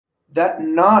that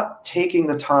not taking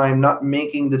the time, not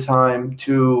making the time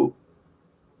to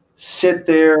sit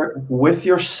there with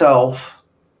yourself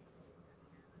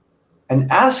and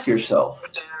ask yourself,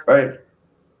 right?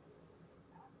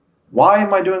 Why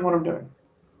am I doing what I'm doing?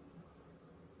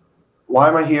 Why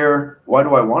am I here? Why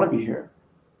do I want to be here?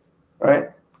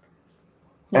 Right?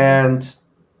 And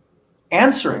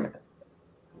answering it.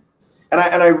 And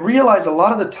I realize a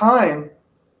lot of the time,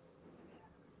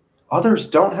 others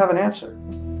don't have an answer.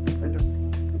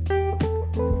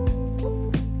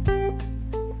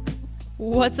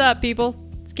 What's up, people?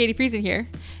 It's Katie Friesen here,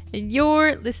 and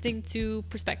you're listening to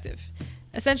Perspective.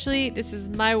 Essentially, this is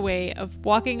my way of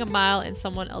walking a mile in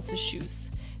someone else's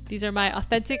shoes. These are my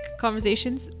authentic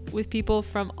conversations with people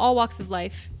from all walks of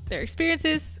life, their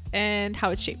experiences, and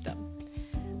how it's shaped them.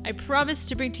 I promise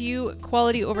to bring to you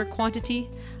quality over quantity.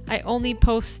 I only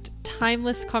post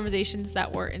timeless conversations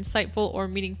that were insightful or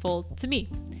meaningful to me.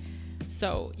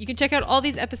 So you can check out all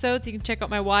these episodes. You can check out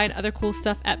my why and other cool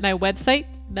stuff at my website.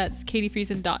 That's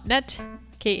katiefriesen.net,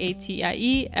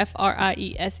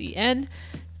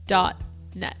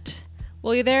 KATIEFRIESEN.net.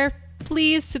 While you're there,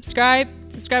 please subscribe.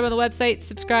 Subscribe on the website.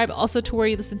 Subscribe also to where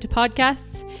you listen to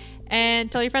podcasts,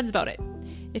 and tell your friends about it.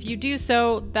 If you do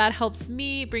so, that helps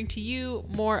me bring to you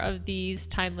more of these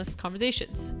timeless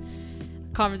conversations.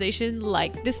 A conversation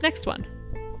like this next one.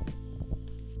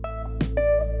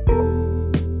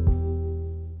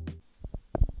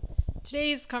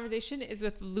 Today's conversation is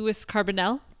with Luis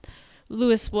Carbonell.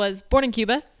 Luis was born in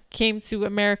Cuba, came to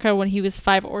America when he was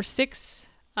 5 or 6,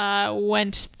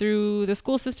 went through the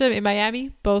school system in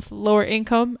Miami, both lower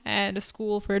income and a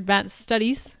school for advanced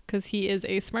studies, because he is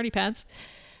a smarty pants.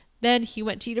 Then he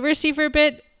went to university for a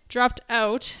bit, dropped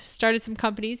out, started some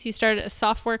companies. He started a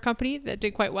software company that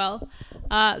did quite well,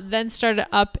 then started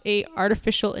up a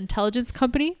artificial intelligence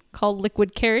company called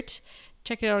Liquid Carrot.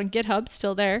 Check it out on GitHub,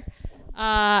 still there.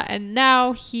 And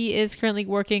now he is currently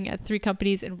working at 3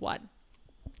 companies in one.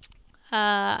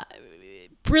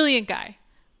 Brilliant guy.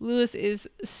 Luis is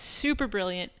super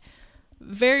brilliant,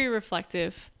 very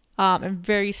reflective, and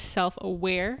very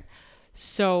self-aware.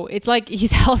 So it's like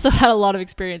he's also had a lot of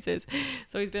experiences.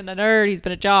 So he's been a nerd, he's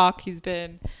been a jock, he's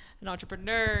been an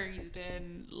entrepreneur, he's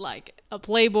been like a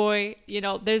playboy. You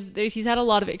know, he's had a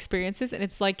lot of experiences, and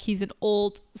it's like he's an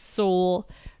old soul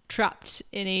trapped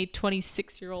in a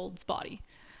 26-year-old's body.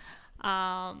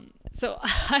 So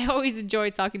I always enjoy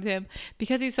talking to him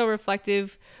because he's so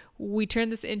reflective. We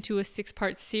turned this into a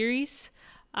 6-part series,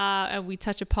 and we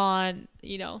touch upon,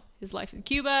 you know, his life in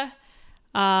Cuba,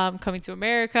 coming to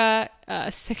America,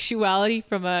 sexuality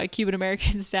from a Cuban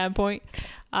American standpoint.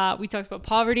 We talked about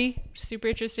poverty, which is super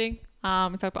interesting. We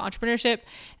talked about entrepreneurship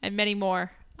and many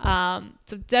more.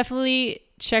 So definitely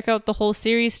check out the whole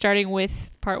series, starting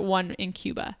with part 1 in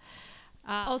Cuba.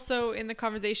 Also in the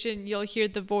conversation, you'll hear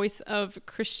the voice of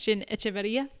Christian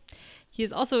Echeverria. He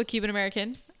is also a Cuban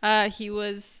American. He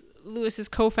was Luis's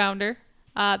co-founder.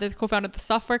 They're the co-founder of the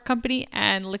software company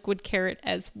and Liquid Carrot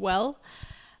as well.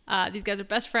 These guys are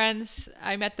best friends.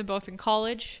 I met them both in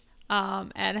college,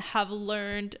 and have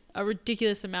learned a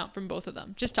ridiculous amount from both of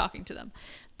them, just talking to them.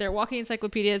 They're walking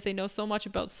encyclopedias. They know so much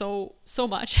about so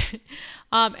much.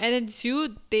 And then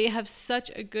 2, they have such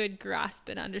a good grasp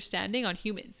and understanding on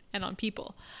humans and on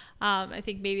people. I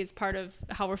think maybe it's part of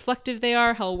how reflective they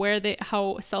are,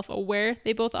 how self-aware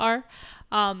they both are,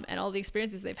 and all the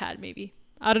experiences they've had, maybe.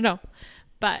 I don't know.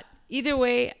 But either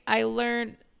way, I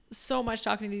learned so much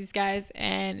talking to these guys,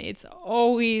 and it's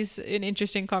always an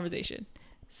interesting conversation.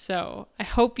 So I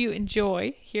hope you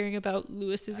enjoy hearing about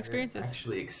Luis's experiences. I didn't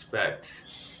actually expect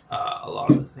a lot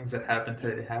of the things that happened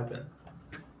today to happen.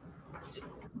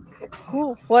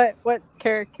 Cool. What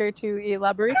care to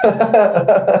elaborate?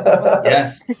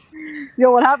 Yes.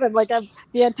 Yo, what happened? Like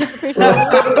the anticipation.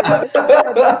 Well,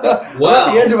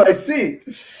 at the end of my seat.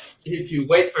 If you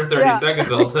wait for 30 seconds,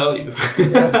 I'll tell you.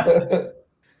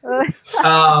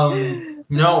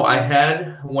 No, I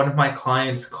had one of my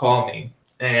clients call me,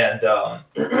 and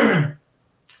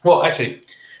well, actually,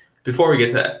 before we get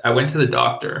to that, I went to the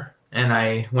doctor and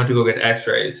I went to go get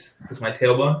x-rays because my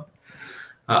tailbone.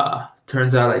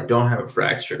 Turns out I don't have a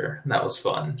fracture. That was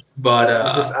fun, but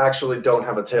You just actually don't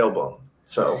have a tailbone.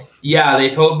 So yeah, they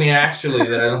told me actually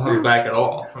that I don't have a back at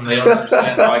all, and they don't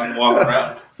understand how I can walk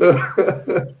around.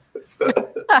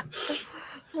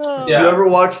 You ever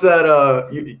watch that?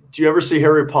 Do you ever see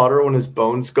Harry Potter when his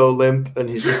bones go limp and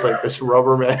he's just like this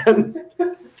rubber man?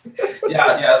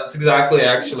 Yeah, that's exactly.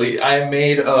 Actually, I am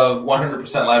made of 100%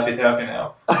 Laffy Taffy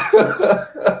now.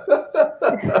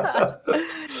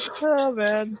 Oh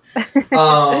man.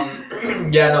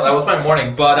 Yeah, no, that was my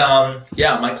morning. But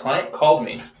yeah, my client called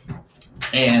me,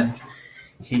 and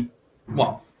he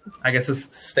well, I guess this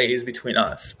stays between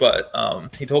us, but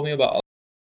he told me about.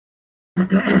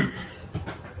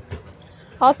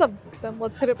 Awesome. Then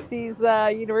let's hit up these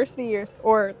university years,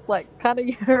 or like kind of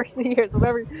university years,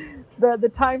 whatever the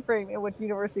time frame in which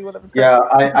university would have occurred. Yeah,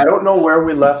 I don't know where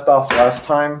we left off last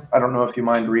time. I don't know if you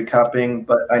mind recapping,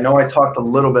 but I know I talked a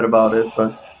little bit about it,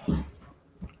 but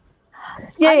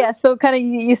Yeah. So kind of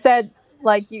you said,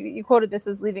 like, you quoted this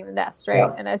as leaving the nest, right?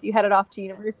 Yeah. And as you headed off to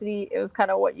university, it was kind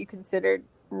of what you considered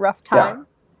rough Yeah.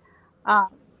 times.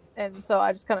 And so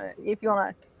I just kind of, if you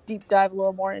want to deep dive a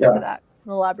little more into that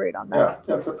and elaborate on that.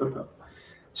 Yeah.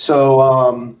 So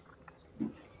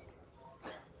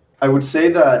I would say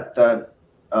that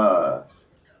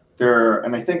there,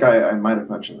 and I think I might have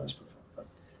mentioned this before, but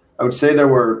I would say there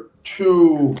were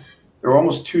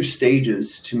almost two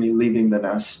stages to me leaving the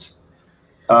nest.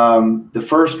 The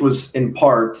first was in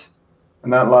part,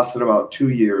 and that lasted about 2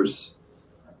 years.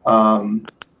 And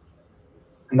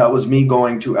that was me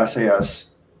going to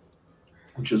SAS,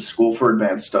 which is School for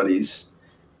Advanced Studies,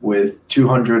 with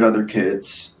 200 other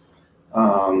kids,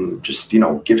 just,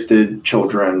 gifted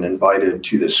children invited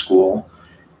to this school.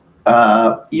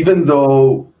 Even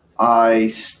though I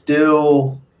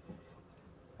still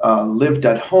lived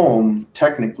at home,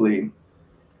 technically,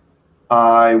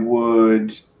 I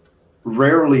would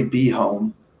rarely be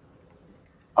home.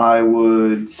 I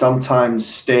would sometimes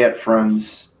stay at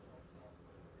friends,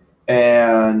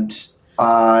 and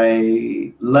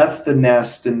I left the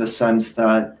nest in the sense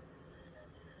that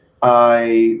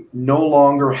I no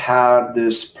longer had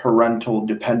this parental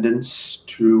dependence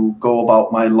to go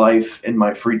about my life in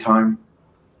my free time.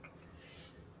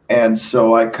 And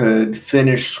so I could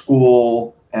finish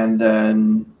school and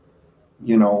then,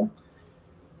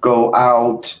 go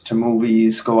out to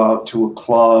movies, go out to a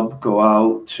club, go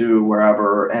out to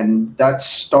wherever. And that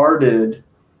started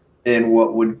in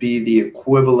what would be the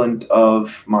equivalent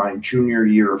of my junior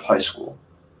year of high school.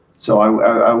 So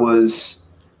I was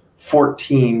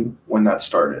 14 when that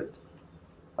started.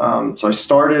 So I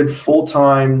started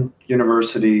full-time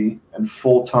university and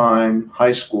full-time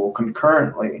high school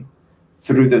concurrently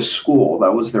through this school.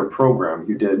 That was their program.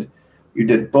 You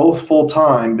did both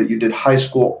full-time, but you did high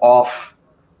school off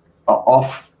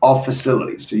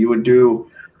facilities. So you would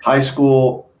do high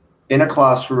school in a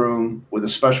classroom with a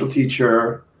special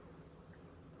teacher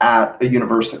at a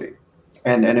university.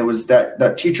 And it was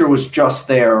that teacher was just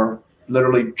there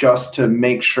literally just to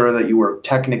make sure that you were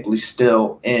technically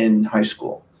still in high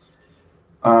school.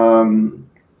 And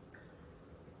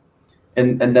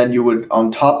then you would,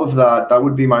 on top of that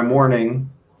would be my morning.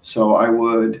 So I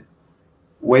would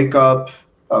wake up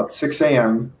about 6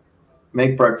 a.m.,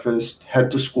 make breakfast,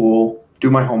 head to school, do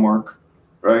my homework,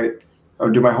 right? I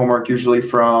would do my homework usually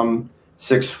from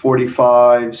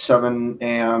 6:45, 7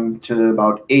 a.m. to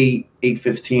about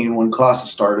 8:15 when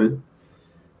classes started.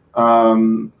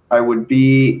 I would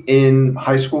be in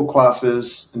high school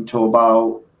classes until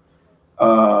about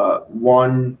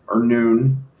 1 or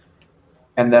noon.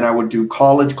 And then I would do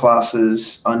college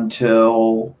classes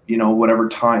until, whatever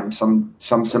time. Some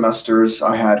semesters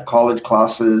I had college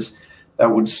classes that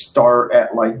would start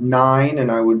at like 9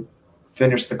 and I would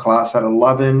finish the class at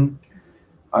 11.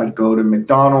 I'd go to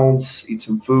McDonald's, eat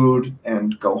some food,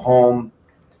 and go home.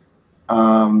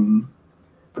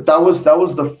 But that was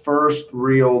the first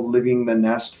real living the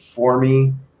nest for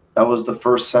me. That was the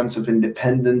first sense of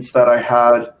independence that I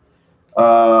had.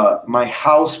 My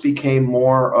house became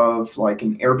more of like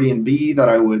an Airbnb that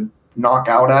I would knock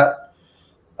out at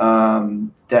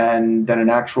than an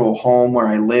actual home where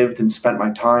I lived and spent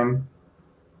my time.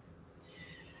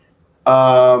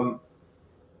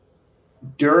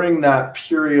 During that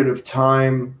period of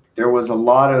time, there was a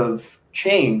lot of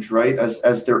change, right?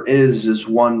 As there is as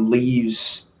one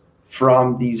leaves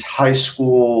from these high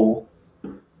school,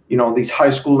 these high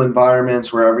school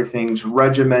environments where everything's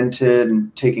regimented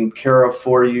and taken care of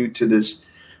for you, to this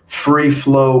free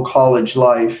flow college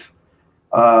life.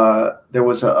 There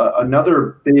was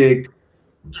another big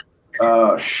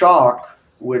shock,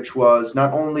 which was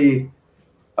not only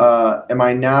am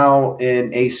I now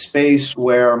in a space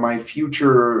where my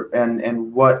future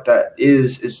and what that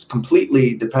is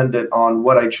completely dependent on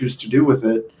what I choose to do with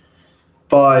it,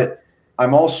 but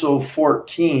I'm also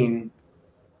 14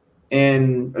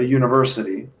 in a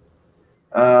university,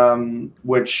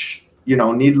 which,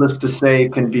 needless to say,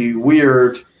 can be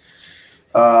weird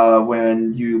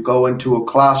when you go into a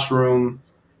classroom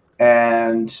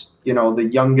and, the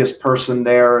youngest person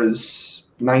there is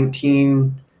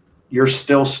 19. You're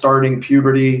still starting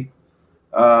puberty.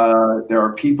 There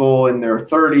are people in their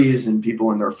 30s and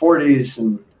people in their 40s,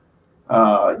 and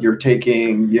you're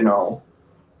taking,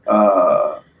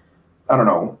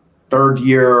 third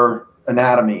year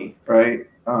anatomy, right?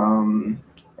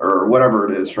 Or whatever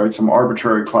it is, right? Some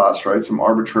arbitrary class, right? Some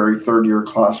arbitrary third year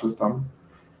class with them.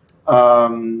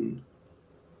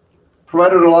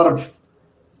 Provided a lot of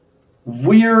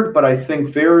weird, but I think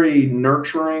very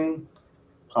nurturing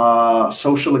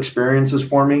social experiences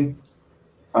for me.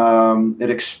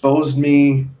 It exposed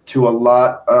me to a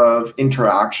lot of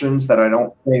interactions that I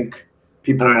don't think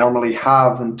people normally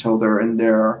have until they're in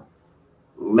their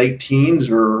late teens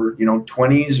or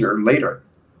 20s or later.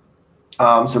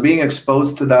 So being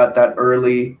exposed to that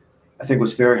early, I think,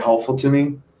 was very helpful to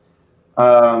me.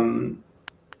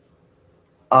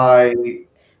 I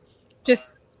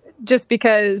just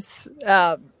because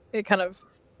it kind of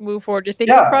moved forward your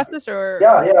thinking process, or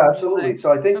yeah, absolutely.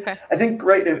 So I think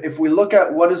right, if we look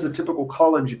at what does the typical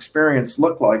college experience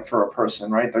look like for a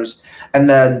person, right? And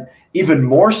then even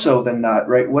more so than that,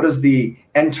 right? What does the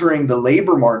entering the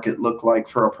labor market look like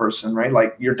for a person, right?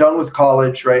 Like you're done with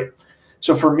college, right?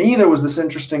 So for me, there was this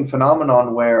interesting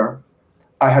phenomenon where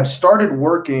I had started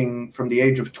working from the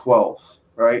age of 12,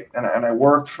 right? And I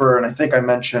worked and I think I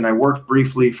mentioned, I worked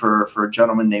briefly for a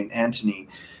gentleman named Anthony.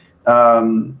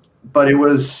 But it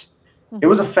was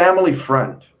a family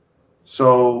friend.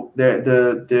 So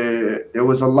there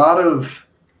was a lot of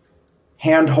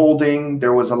hand holding.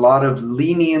 There was a lot of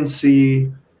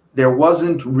leniency. There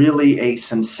wasn't really a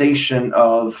sensation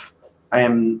of,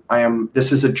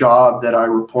 this is a job that I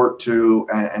report to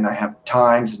and I have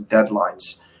times and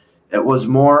deadlines. It was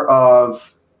more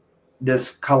of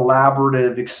this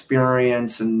collaborative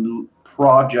experience and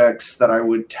projects that I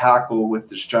would tackle with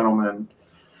this gentleman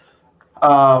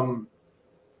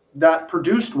that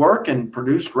produced work and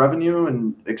produced revenue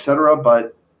and et cetera.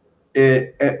 But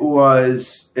it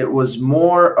was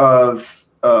more of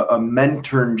a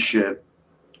mentorship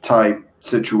type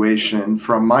situation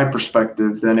from my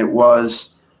perspective than it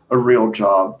was a real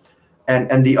job.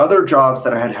 And the other jobs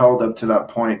that I had held up to that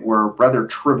point were rather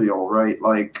trivial, right?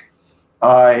 Like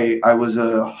I was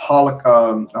a Hollister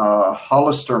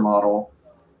model.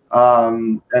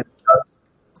 And that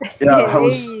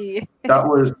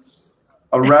was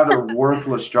a rather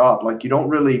worthless job. Like you don't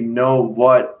really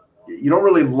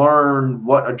learn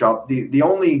what a job, the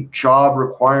only job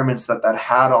requirements that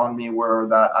had on me were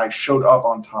that I showed up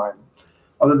on time.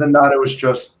 Other than that, it was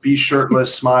just be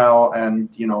shirtless, smile, and,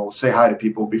 say hi to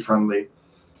people, be friendly.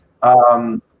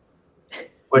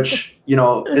 Which,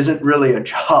 isn't really a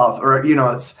job or,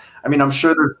 I'm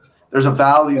sure there's a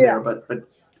value there, but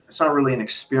it's not really an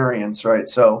experience. Right.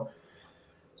 So,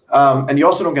 and you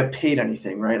also don't get paid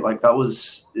anything, right? Like that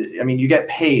was, you get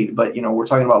paid, but we're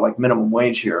talking about like minimum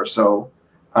wage here. So,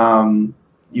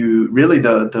 you really,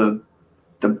 the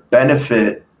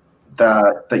benefit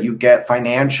that you get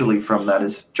financially from that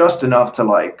is just enough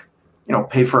to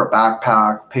pay for a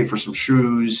backpack, pay for some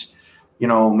shoes,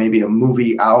 maybe a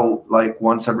movie out like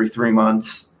once every 3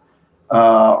 months,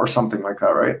 or something like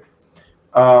that. Right.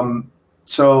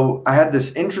 So I had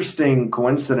this interesting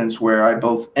coincidence where I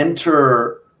both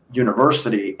enter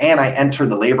university and I enter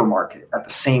the labor market at the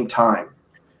same time.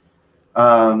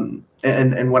 And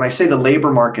when I say the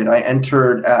labor market, I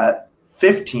entered at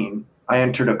 15. I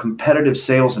entered a competitive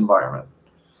sales environment.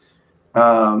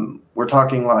 We're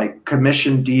talking like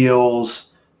commission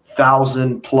deals,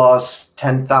 $1,000 plus,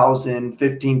 $10,000,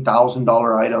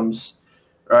 $15,000 items,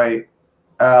 right?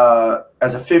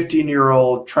 As a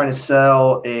 15-year-old trying to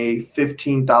sell a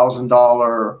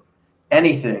 $15,000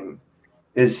 anything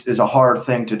is a hard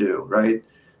thing to do, right?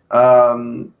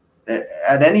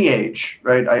 At any age,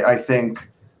 right? I think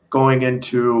going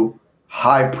into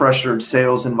high-pressured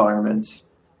sales environments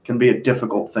can be a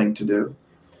difficult thing to do.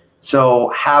 So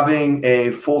having a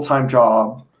full-time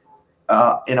job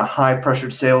in a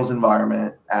high-pressured sales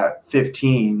environment at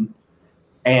 15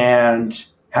 and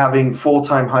having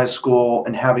full-time high school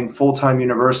and having full-time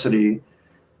university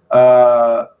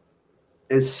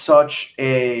is such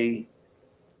a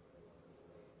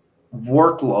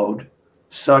workload,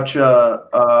 such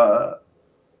a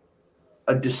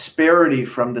disparity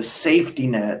from the safety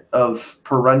net of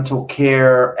parental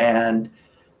care and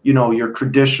your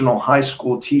traditional high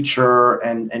school teacher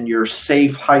and your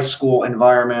safe high school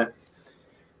environment,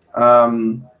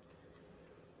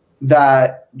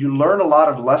 that you learn a lot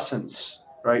of lessons,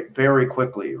 right, very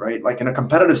quickly, right? Like in a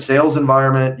competitive sales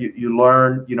environment, you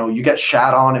learn, you get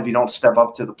shat on if you don't step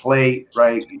up to the plate,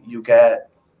 right? You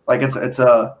get like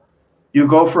you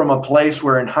go from a place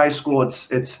where in high school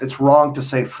it's wrong to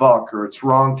say fuck, or it's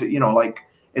wrong to like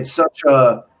it's such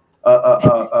a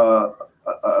I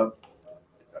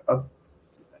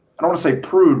don't want to say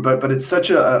prude, but it's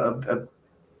such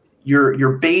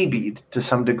you're babied to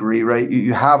some degree, right?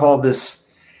 You have all this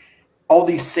all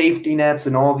these safety nets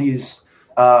and all these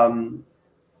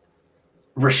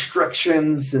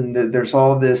restrictions, and there's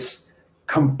all this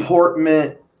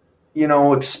comportment,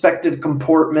 expected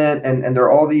comportment, and there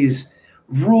are all these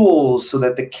rules so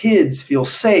that the kids feel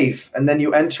safe. And then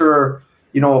you enter,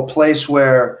 a place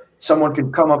where someone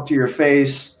can come up to your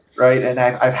face, right? And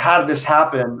I've had this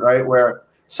happen, right, where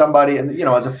somebody, and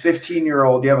as a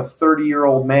 15-year-old, you have a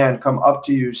 30-year-old man come up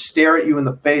to you, stare at you in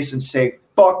the face and say,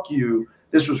 "Fuck you.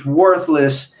 This was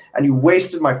worthless, and you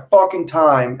wasted my fucking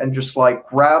time," and just like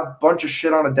grab a bunch of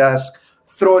shit on a desk,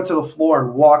 throw it to the floor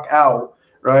and walk out,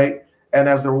 right? And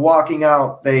as they're walking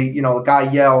out, the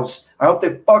guy yells, "I hope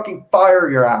they fucking fire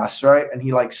your ass," right? And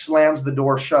he like slams the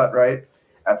door shut, right?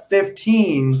 At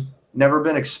 15, never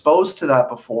been exposed to that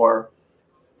before.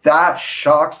 That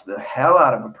shocks the hell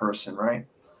out of a person, right?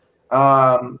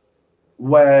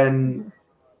 When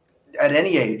at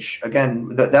any age, again,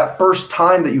 that first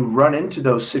time that you run into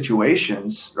those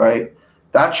situations, right?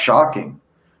 That's shocking,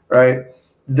 right?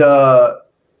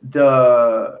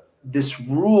 This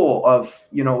rule of,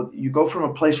 you go from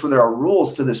a place where there are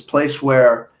rules to this place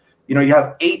where, you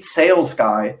have 8 sales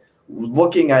guy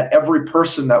looking at every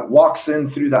person that walks in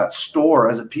through that store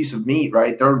as a piece of meat,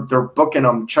 right? They're booking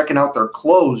them, checking out their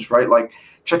clothes, right? Like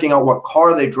checking out what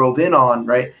car they drove in on,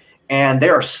 right? And they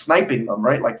are sniping them,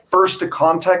 right? Like first to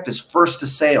contact is first to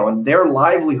sale, and their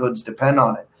livelihoods depend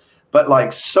on it. But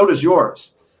like, so does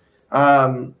yours.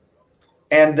 And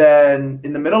then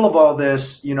in the middle of all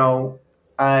this, you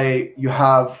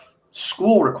have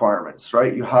school requirements,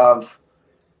 right? You have,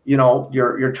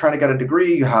 you're trying to get a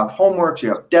degree, you have homework, you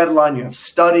have deadline, you have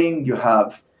studying, you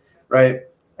have, right?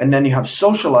 And then you have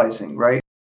socializing, right?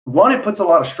 One, it puts a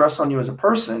lot of stress on you as a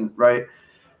person, right?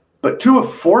 But 2, it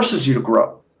forces you to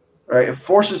grow, right? It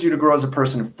forces you to grow as a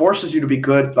person. It forces you to be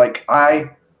good. Like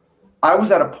I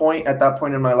was at that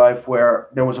point in my life where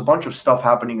there was a bunch of stuff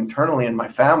happening internally in my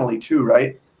family too,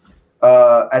 right?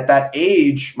 At that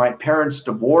age, my parents'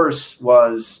 divorce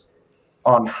was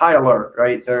on high alert,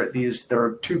 right? There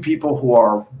are 2 people who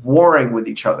are warring with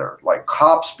each other, like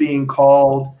cops being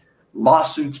called,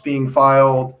 lawsuits being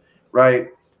filed, right?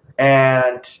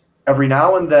 And every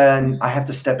now and then I have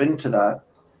to step into that.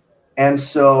 And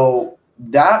so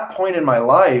that point in my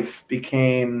life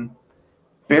became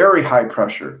very high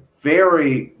pressure,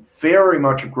 very, very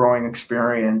much a growing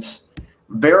experience,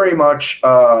 very much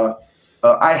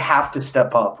I have to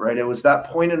step up, right? It was that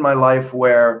point in my life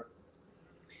where,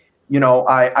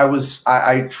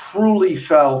 I truly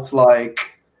felt like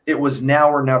it was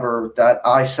now or never that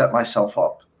I set myself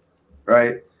up,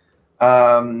 right?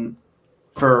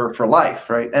 For life,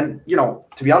 right? And,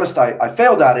 to be honest, I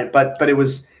failed at it, but it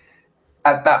was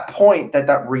at that point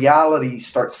that reality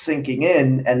starts sinking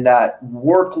in, and that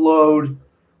workload.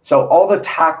 So all the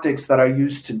tactics that I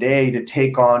use today to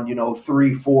take on,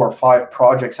 3, 4, 5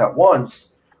 projects at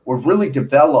once were really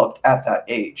developed at that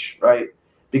age, right?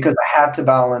 Because I had to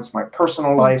balance my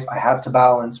personal life. I had to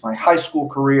balance my high school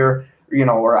career,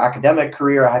 or academic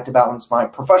career. I had to balance my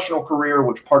professional career,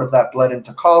 which part of that bled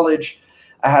into college.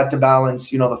 I had to balance,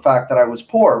 the fact that I was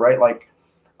poor, right? Like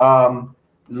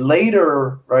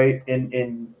later, right,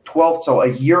 in 12th, so a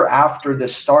year after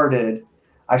this started,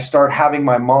 I start having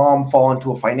my mom fall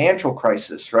into a financial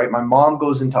crisis, right? My mom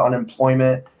goes into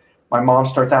unemployment. My mom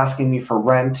starts asking me for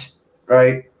rent,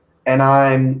 right? And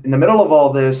I'm in the middle of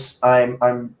all this. I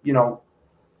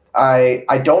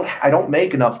don't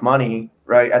make enough money,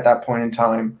 right, at that point in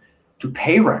time to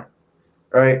pay rent,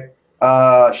 right?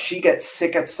 She gets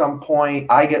sick at some point.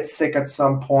 I get sick at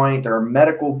some point. There are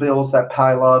medical bills that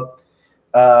pile up.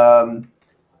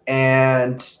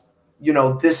 And,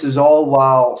 this is all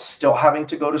while still having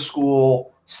to go to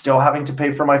school, still having to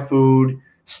pay for my food,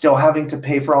 still having to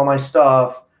pay for all my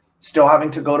stuff, still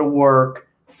having to go to work,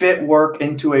 fit work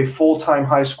into a full-time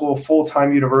high school,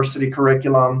 full-time university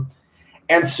curriculum.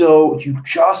 And so you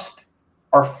just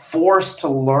are forced to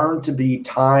learn to be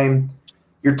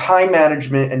your time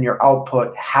management and your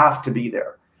output have to be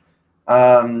there.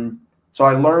 So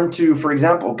I learned to, for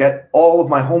example, get all of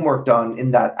my homework done in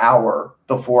that hour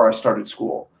before I started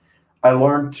school. I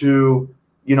learned to,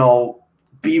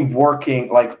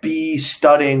 be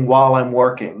studying while I'm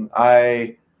working.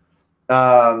 There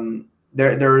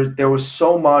was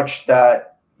so much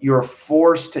that you're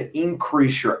forced to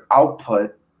increase your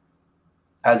output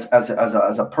as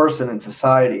a person in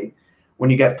society when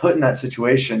you get put in that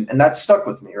situation, and that stuck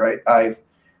with me, right?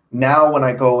 Now when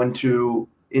I go into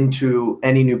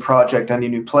any new project, any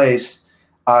new place,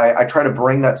 I try to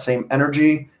bring that same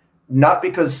energy, not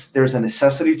because there's a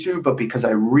necessity to, but because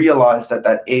I realized at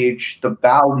that age the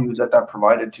value that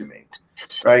provided to me.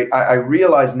 right? I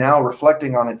realize now,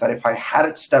 reflecting on it, that if I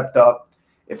hadn't stepped up,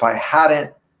 if I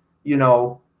hadn't,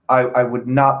 I would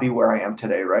not be where I am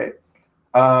today, right?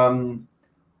 I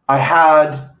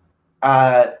had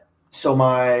so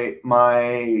my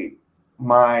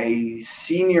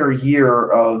senior year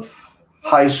of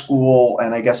high school,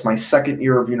 and I guess my second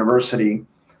year of university,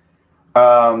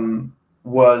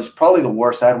 was probably the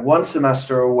worst. I had one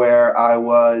semester where I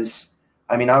was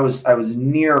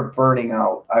near burning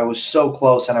out. I was so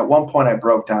close, and at one point I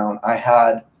broke down.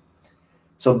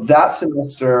 So that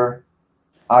semester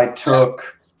I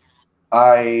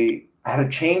had a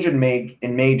change in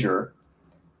major,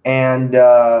 and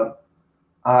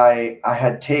I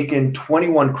had taken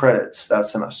 21 credits that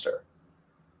semester,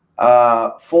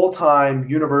 full-time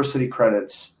university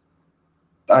credits.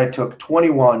 I took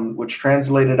 21, which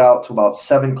translated out to about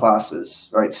 7 classes,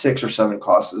 right? 6 or 7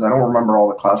 classes. I don't remember all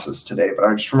the classes today, but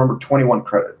I just remember 21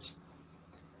 credits.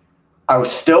 I was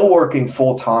still working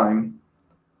full-time.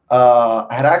 I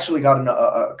had actually gotten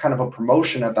a kind of a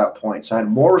promotion at that point, so I had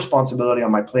more responsibility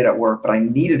on my plate at work, but I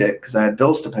needed it because I had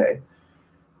bills to pay.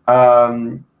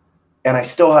 And I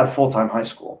still had full-time high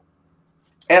school,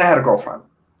 and I had a girlfriend,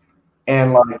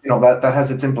 and that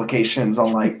has its implications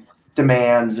on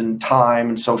demands and time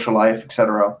and social life,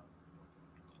 etc.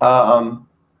 And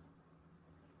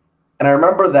I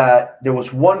remember that there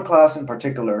was one class in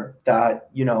particular that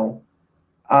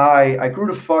I grew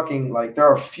to fucking there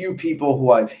are a few people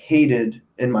who I've hated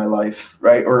in my life,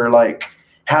 right? Or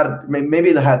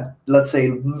maybe they had, let's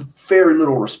say, very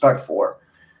little respect for,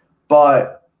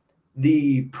 but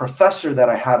the professor that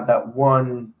I had it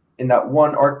was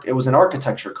an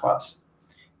architecture class,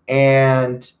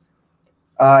 and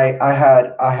I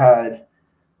had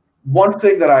one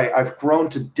thing that I've grown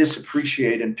to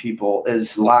disappreciate in people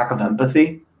is lack of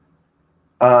empathy.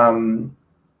 And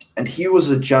he was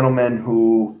a gentleman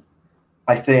who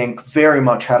I think very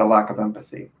much had a lack of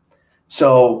empathy.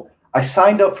 So I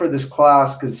signed up for this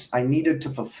class because I needed to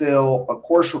fulfill a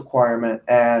course requirement,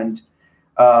 and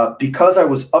because I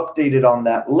was updated on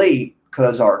that late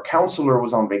because our counselor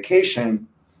was on vacation,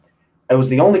 it was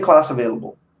the only class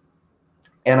available.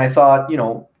 And I thought,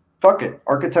 fuck it.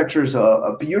 Architecture is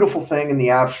a beautiful thing in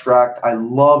the abstract. I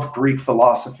love Greek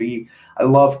philosophy. I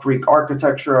love Greek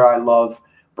architecture. I love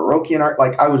Baroque art.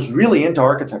 I was really into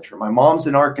architecture. My mom's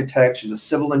an architect. She's a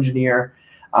civil engineer.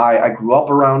 I grew up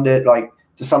around it,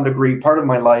 to some degree, part of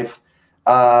my life.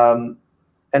 And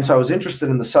so I was interested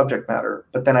in the subject matter.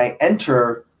 But then I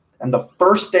enter, and the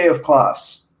first day of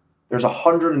class, there's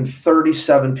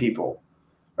 137 people.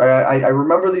 Right? I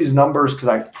remember these numbers because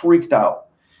I freaked out.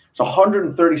 It's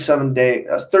 37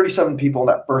 people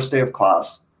that first day of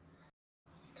class.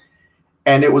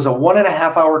 And it was a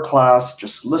 1.5 hour class,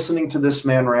 just listening to this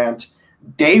man rant.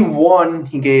 Day one,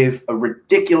 he gave a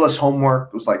ridiculous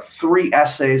homework. It was 3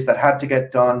 essays that had to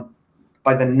get done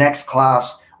by the next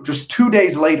class, which was 2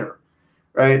 days later,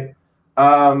 right?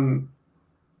 And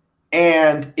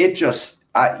it just,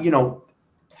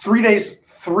 3 days,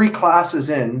 3 classes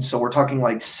in, so we're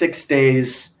talking 6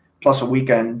 days plus a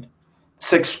weekend,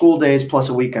 6 school days plus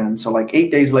a weekend. So 8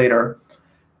 days later,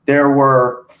 there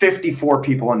were 54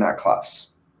 people in that class,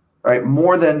 right?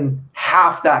 More than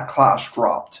half that class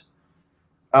dropped.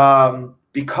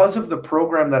 Because of the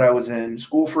program that I was in,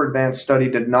 School for Advanced Study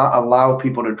did not allow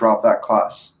people to drop that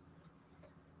class,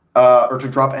 or to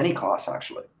drop any class,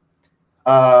 actually.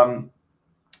 So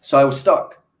I was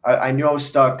stuck. I knew I was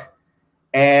stuck,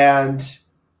 and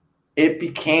it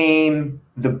became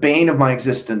the bane of my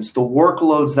existence, the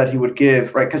workloads that he would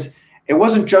give, right? Because it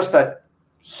wasn't just that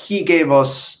he gave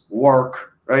us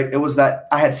work, right? It was that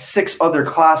I had 6 other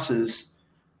classes,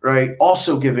 right,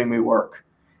 also giving me work.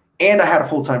 And I had a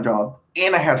full-time job,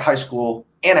 and I had high school,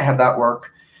 and I had that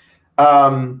work.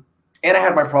 And I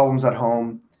had my problems at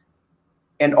home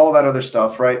and all that other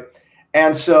stuff, right?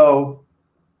 And so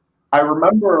I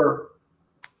remember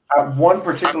at one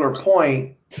particular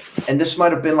point, and this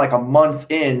might have been a month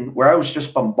in, where I was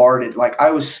just bombarded.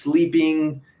 I was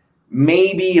sleeping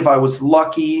maybe, if I was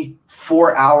lucky,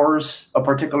 4 hours a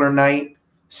particular night.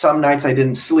 Some nights I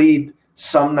didn't sleep.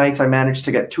 Some nights I managed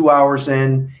to get 2 hours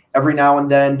in. Every now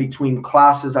and then between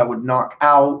classes I would knock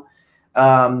out.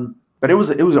 But it was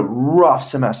a rough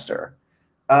semester.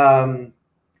 And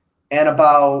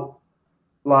about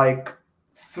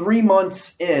 3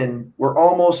 months in, we're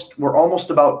almost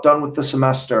about done with the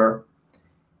semester.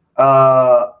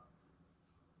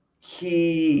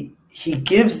 He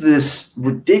gives this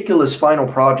ridiculous final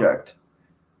project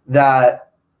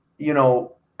that,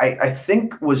 I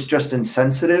think was just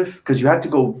insensitive, because you had to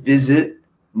go visit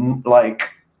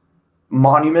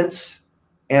monuments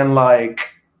and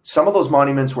some of those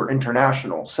monuments were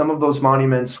international. Some of those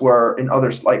monuments were in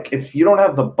others. Like, if you don't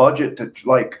have the budget to,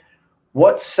 like,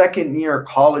 what second year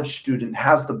college student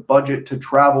has the budget to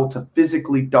travel to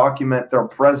physically document their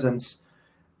presence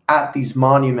at these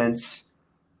monuments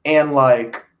and,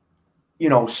 like, you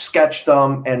know, sketch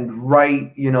them and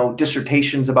write, you know,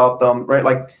 dissertations about them, right?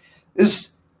 Like,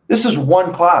 this is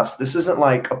one class. This isn't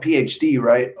like a PhD,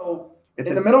 right? So it's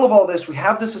in the middle of all this. We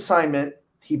have this assignment.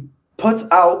 He puts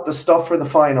out the stuff for the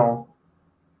final,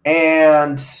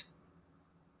 and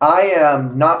I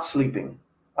am not sleeping.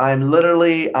 I'm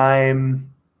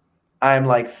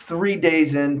like 3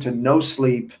 days into no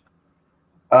sleep,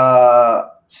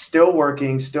 still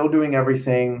working, still doing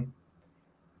everything.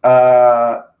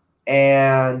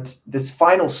 And this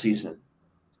final season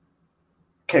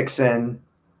kicks in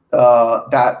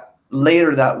that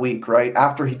later that week, right?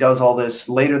 After he does all this,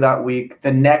 later that week,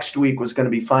 the next week was going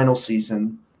to be final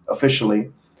season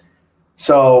officially.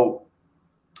 So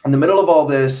in the middle of all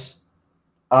this,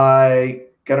 I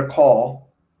get a call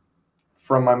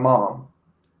from my mom.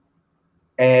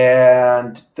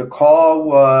 And the call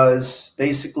was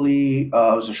basically, it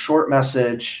was a short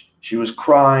message. She was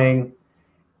crying,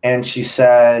 and she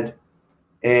said,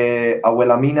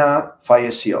 Abuela Mina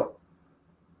falleció,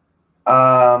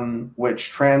 which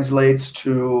translates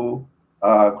to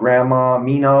Grandma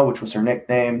Mina, which was her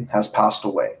nickname, has passed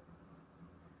away.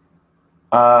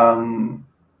 And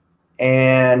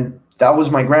that was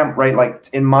my grandma, right? Like,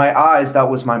 in my eyes, that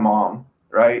was my mom,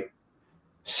 right?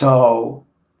 So,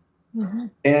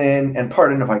 and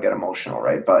pardon if I get emotional,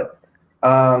 right? But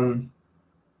in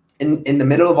the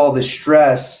middle of all this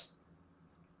stress,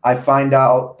 I find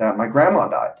out that my grandma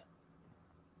died.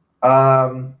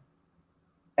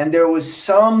 And there was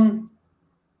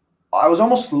I was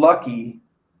almost lucky,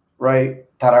 right,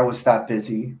 that I was that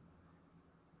busy.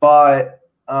 But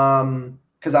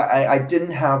because I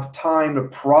didn't have time to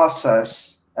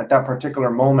process at that particular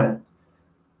moment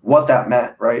what that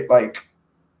meant, right? Like,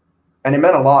 and it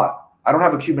meant a lot. I don't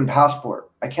have a Cuban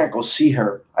passport. I can't go see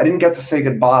her. I didn't get to say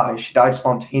goodbye. She died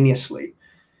spontaneously.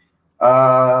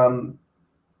 I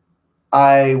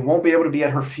won't be able to be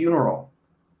at her funeral.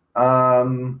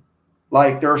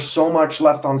 Like, there's so much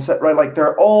left on set, right? Like, there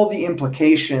are all the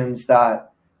implications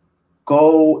that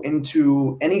go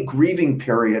into any grieving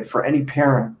period for any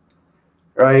parent,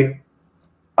 right?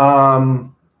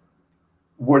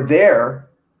 Were there.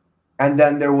 And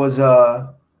then there was an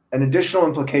additional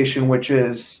implication, which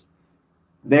is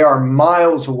they are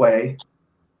miles away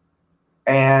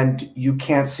and you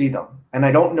can't see them. And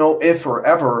I don't know if or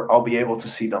ever I'll be able to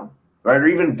see them, right? Or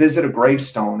even visit a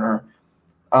gravestone or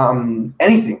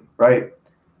anything, right?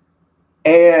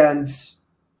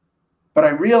 But I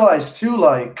realized too,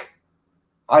 like,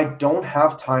 I don't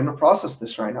have time to process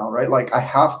this right now, right? Like, I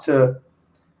have to,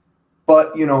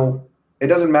 but, you know, it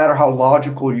doesn't matter how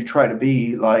logical you try to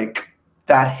be, like,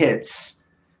 that hits,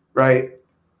 right?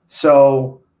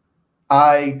 So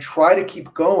I try to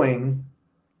keep going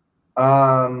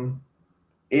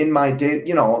in my day.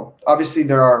 You know, obviously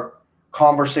there are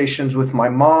conversations with my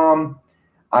mom.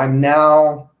 I'm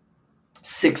now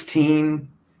 16.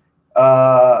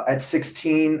 At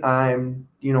 16, I'm,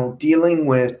 you know, dealing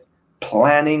with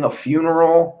planning a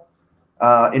funeral,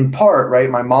 in part, right?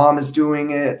 My mom is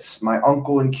doing it. My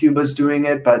uncle in Cuba is doing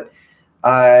it, but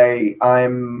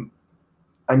I'm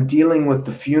dealing with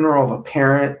the funeral of a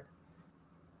parent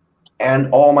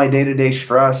and all my day-to-day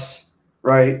stress,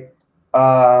 right?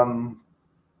 And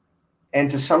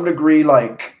to some degree,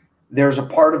 like, there's a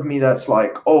part of me that's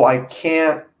like, oh, I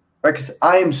can't, right? Because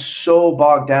I am so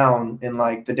bogged down in,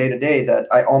 like, the day-to-day that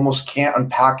I almost can't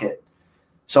unpack it.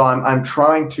 So I'm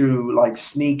trying to, like,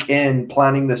 sneak in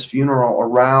planning this funeral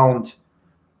around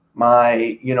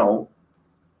my, you know,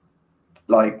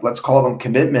 like, let's call them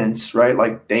commitments, right?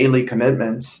 Like, daily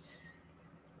commitments.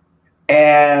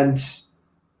 And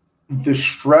the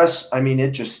stress, I mean,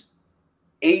 it just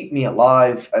ate me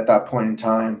alive at that point in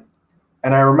time.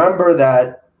 And I remember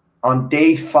that on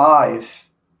day 5,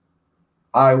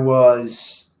 I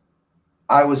was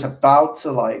about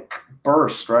to, like,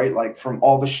 burst, right? Like, from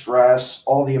all the stress,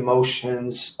 all the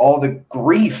emotions, all the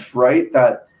grief, right?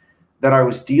 That I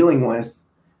was dealing with.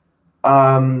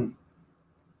 But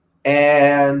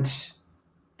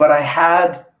I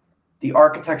had the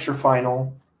architecture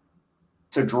final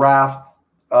to draft.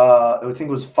 I think it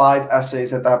was 5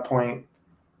 essays at that point.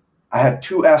 I had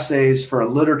 2 essays for a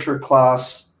literature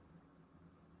class.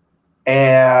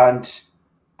 And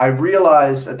I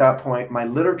realized at that point my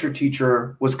literature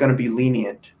teacher was going to be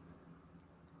lenient.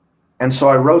 And so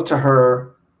I wrote to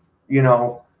her, you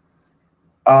know,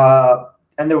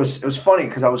 and and it was funny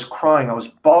because I was crying. I was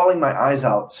bawling my eyes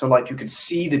out. So like you could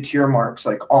see the tear marks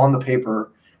like on the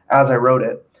paper as I wrote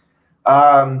it.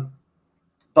 And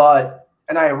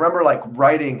I remember like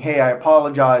writing, hey, I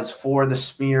apologize for the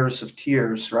smears of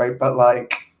tears, right? But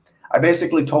like, I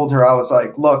basically told her, I was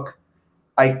like, look,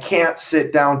 I can't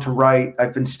sit down to write.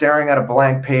 I've been staring at a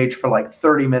blank page for like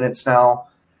 30 minutes now.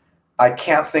 I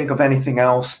can't think of anything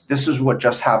else. This is what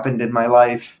just happened in my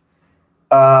life.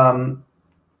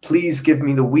 Please give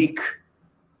me the week.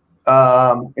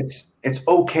 It's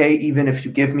okay even if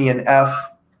you give me an F,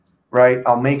 right?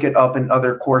 I'll make it up in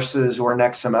other courses or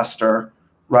next semester,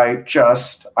 right?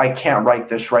 Just, I can't write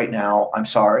this right now. I'm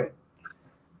sorry.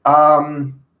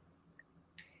 And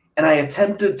I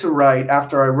attempted to write,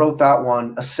 after I wrote that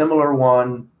one, a similar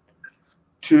one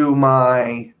to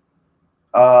my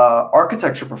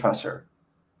architecture professor.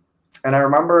 And I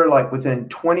remember like within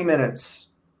 20 minutes,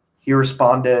 he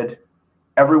responded,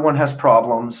 everyone has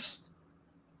problems.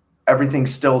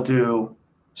 Everything's still due.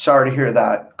 Sorry to hear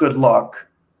that. Good luck.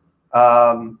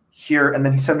 Here, and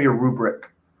then he sent me a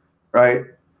rubric, right?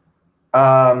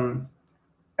 And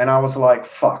I was like,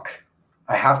 fuck,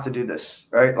 I have to do this,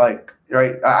 right? Like,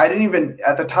 right. I didn't even,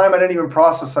 at the time, I didn't even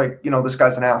process like, you know, this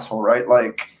guy's an asshole, right?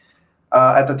 Like,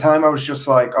 at the time I was just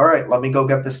like, all right, let me go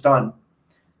get this done.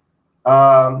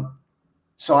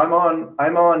 So I'm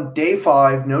on day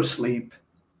 5, no sleep,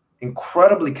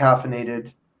 incredibly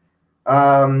caffeinated,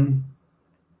 and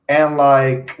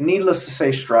like, needless to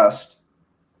say, stressed.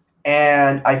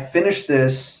 And I finished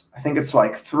this, I think it's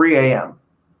like 3 a.m.,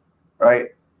 right?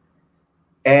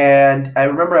 And I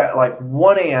remember at like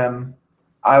 1 a.m.,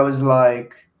 I was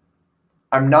like,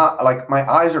 I'm not, like, my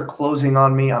eyes are closing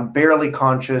on me. I'm barely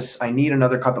conscious. I need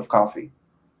another cup of coffee.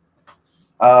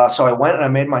 So I went and I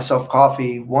made myself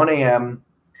coffee, 1 a.m.,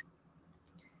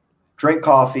 drank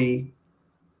coffee,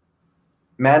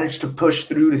 managed to push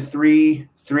through to 3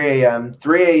 a.m.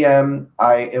 3 a.m.,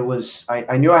 I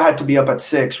knew I had to be up at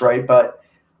 6, right? But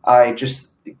I just,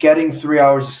 getting 3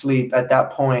 hours of sleep at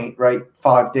that point, right?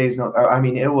 5 days, no, I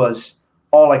mean, it was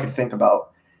all I could think about.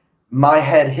 My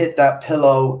head hit that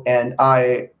pillow and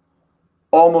I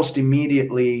almost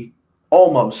immediately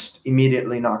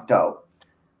knocked out.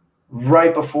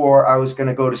 Right before I was going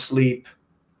to go to sleep,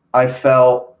 I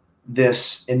felt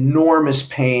this enormous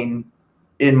pain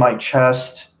in my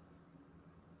chest.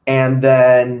 And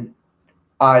then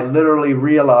I literally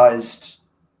realized,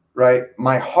 right,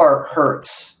 my heart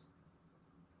hurts.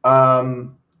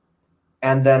 And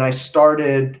then I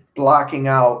started blacking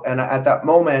out. And at that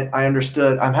moment, I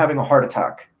understood I'm having a heart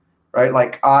attack, right?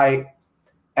 Like I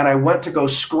went to go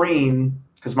scream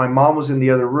because my mom was in the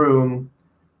other room,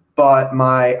 but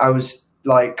I was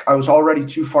already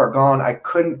too far gone. I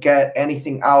couldn't get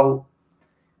anything out.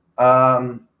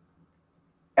 And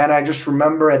I just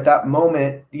remember at that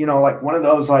moment, you know, like one of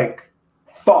those like,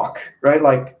 fuck, right?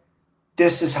 Like,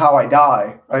 this is how I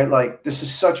die, right? Like, this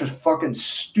is such a fucking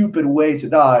stupid way to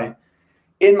die.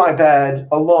 In my bed,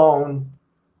 alone,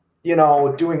 you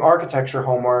know, doing architecture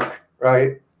homework,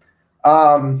 right?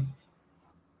 Yeah,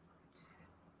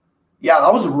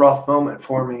 that was a rough moment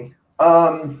for me.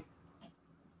 I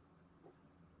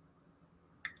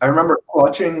remember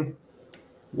clutching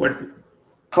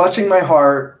my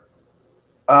heart.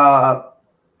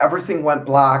 Everything went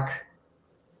black.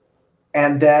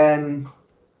 And then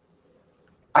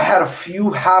I had a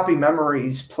few happy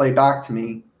memories play back to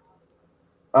me.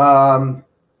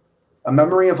 A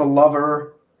memory of a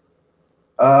lover,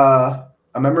 a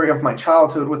memory of my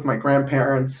childhood with my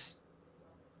grandparents.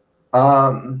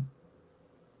 And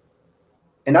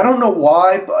I don't know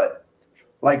why, but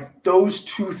like those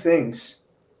two things,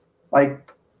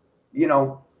 like, you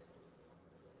know,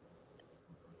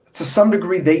 to some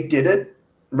degree they did it,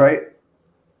 right?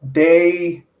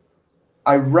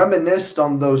 I reminisced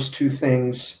on those two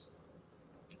things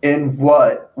in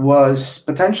what was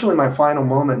potentially my final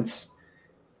moments.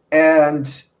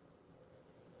 And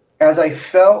as I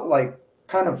felt like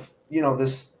kind of, you know,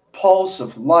 this pulse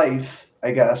of life,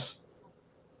 I guess,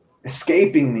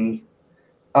 escaping me,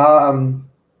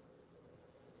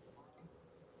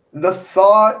 the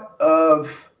thought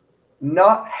of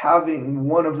not having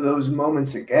one of those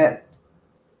moments again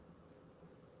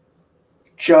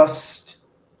just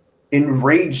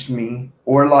enraged me,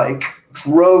 or like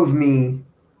drove me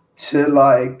to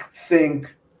like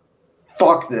think,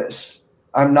 fuck this,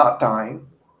 I'm not dying.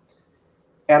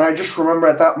 And I just remember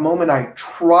at that moment I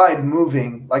tried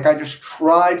moving, like I just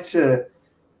tried to,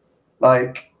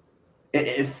 like,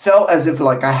 it felt as if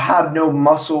like I had no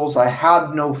muscles, I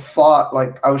had no thought,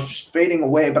 like I was just fading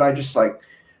away, but I just like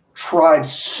tried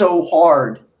so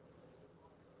hard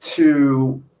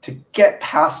to to get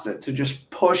past it, to just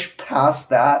push past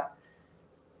that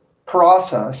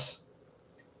process.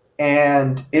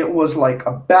 And it was like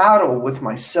a battle with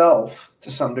myself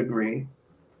to some degree,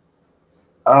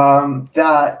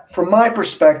 that from my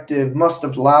perspective must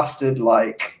have lasted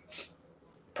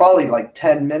probably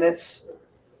 10 minutes.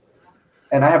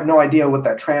 And I have no idea what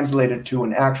that translated to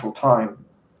in actual time.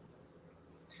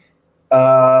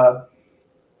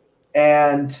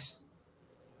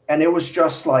 And it was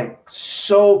just like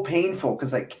so painful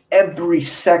because like every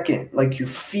second, like you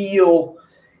feel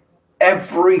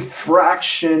every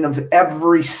fraction of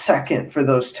every second for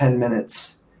those 10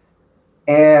 minutes.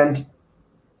 And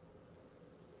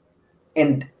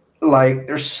like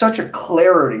there's such a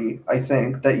clarity, I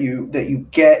think, that you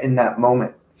get in that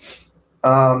moment.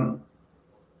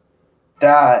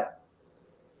 That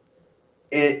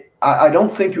I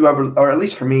don't think you ever, or at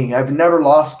least for me, I've never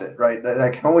lost it, right? That I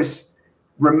can always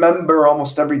remember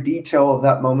almost every detail of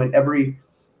that moment.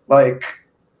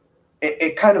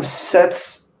 It kind of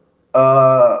sets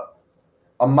a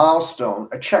milestone,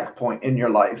 a checkpoint in your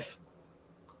life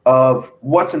of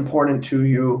what's important to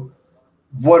you,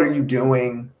 what are you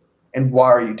doing, and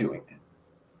why are you doing it.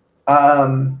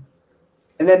 And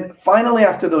then finally,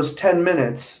 after those 10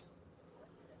 minutes,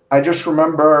 I just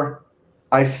remember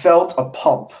I felt a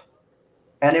pump,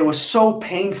 and it was so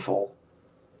painful,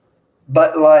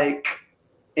 but like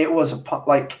it was a pump.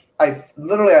 Like I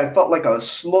felt like a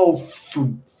slow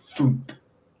thump, thump.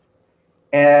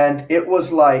 And it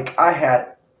was like I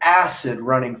had acid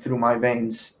running through my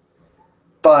veins,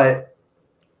 but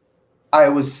I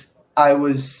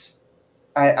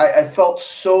felt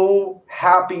so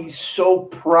happy, so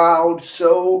proud,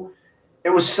 it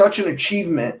was such an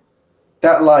achievement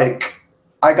that like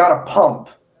I got a pump,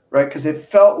 right? Because it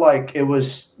felt like it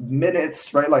was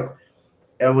minutes, right? Like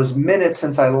it was minutes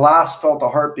since I last felt a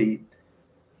heartbeat.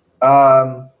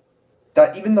 That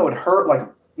even though it hurt like a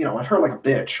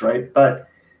bitch, right? But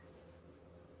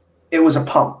it was a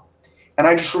pump. And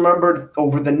I just remembered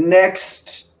over the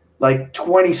next like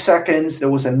 20 seconds,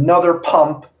 there was another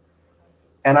pump.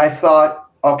 And I thought,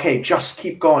 okay, just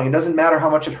keep going. It doesn't matter how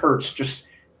much it hurts. Just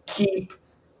keep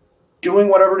doing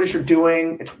whatever it is you're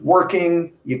doing. It's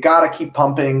working. You got to keep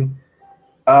pumping.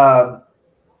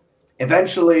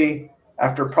 Eventually,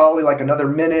 after probably like another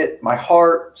minute, my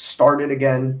heart started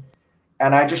again.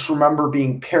 And I just remember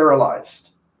being paralyzed.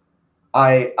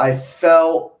 I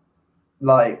felt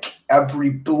like every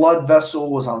blood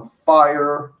vessel was on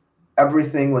fire.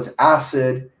 Everything was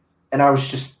acid. And I was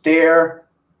just there,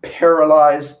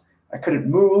 paralyzed. I couldn't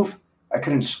move. I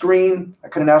couldn't scream. I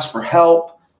couldn't ask for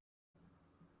help.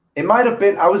 It might have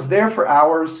been, I was there for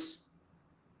hours,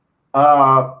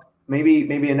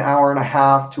 maybe an hour and a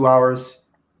half, 2 hours.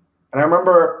 And I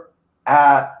remember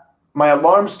my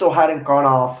alarm still hadn't gone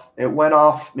off. It went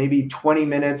off maybe 20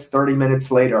 minutes, 30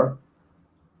 minutes later.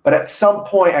 But at some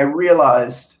point I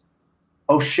realized,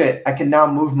 oh shit, I can now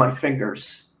move my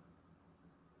fingers.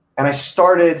 And I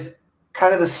started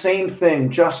kind of the same thing,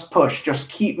 just push, just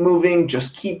keep moving,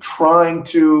 just keep trying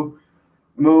to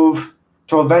move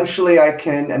till eventually I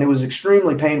can, and it was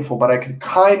extremely painful, but I could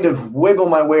kind of wiggle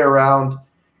my way around.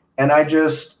 And I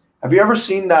just, have you ever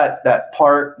seen that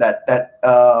part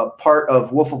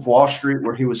of Wolf of Wall Street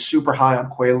where he was super high on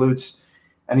Quaaludes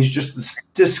and he's just this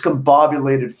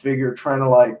discombobulated figure trying to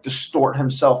like distort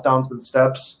himself down some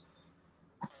steps?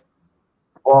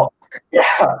 Well, yeah,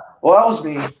 well, that was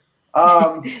me.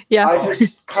 Yeah. I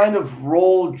just kind of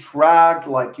rolled, dragged,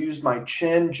 like used my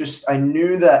chin. I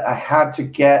knew that I had to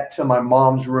get to my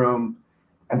mom's room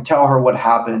and tell her what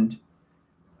happened.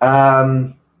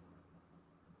 And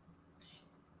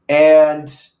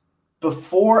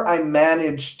before I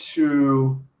managed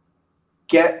to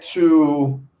get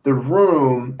to the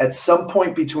room, at some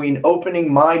point between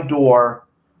opening my door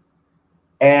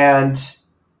and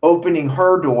opening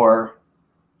her door,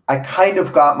 I kind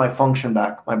of got my function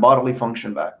back, my bodily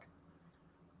function back.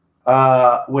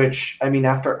 Which, I mean,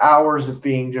 after hours of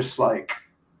being just like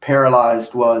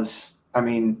paralyzed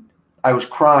I was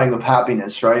crying of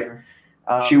happiness, right?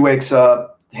 She wakes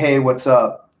up, hey, what's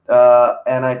up?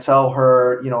 And I tell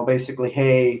her, basically,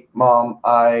 hey, Mom,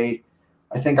 I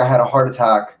think I had a heart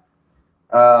attack.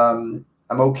 I'm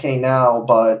okay now,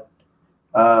 but,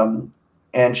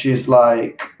 and she's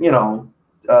like,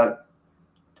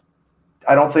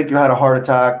 I don't think you had a heart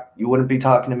attack. You wouldn't be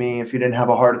talking to me if you didn't have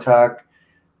a heart attack.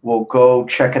 We'll go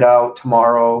check it out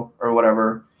tomorrow or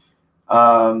whatever.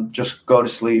 Just go to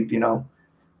sleep,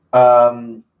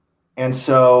 And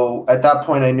so at that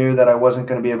point, I knew that I wasn't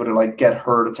going to be able to like get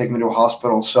her to take me to a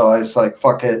hospital. So I was like,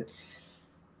 fuck it.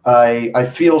 I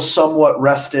feel somewhat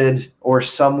rested or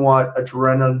somewhat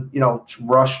adrenaline,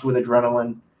 rushed with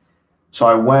adrenaline. So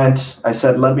I went. I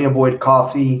said, let me avoid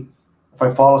coffee. If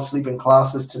I fall asleep in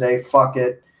classes today, fuck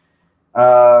it.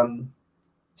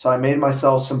 So I made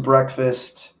myself some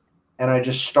breakfast, and I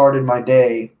just started my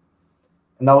day.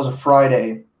 And that was a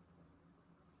Friday.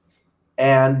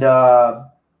 And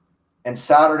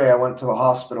Saturday I went to the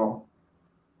hospital.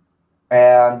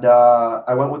 And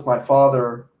I went with my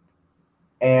father.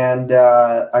 And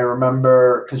I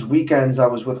remember, because weekends I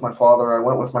was with my father. I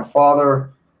went with my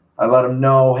father. I let him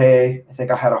know, hey, I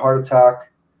think I had a heart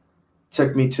attack.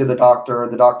 Took me to the doctor.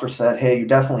 The doctor said, hey, you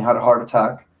definitely had a heart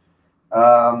attack.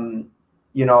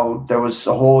 There was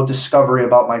a whole discovery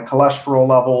about my cholesterol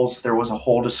levels. There was a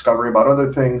whole discovery about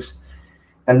other things.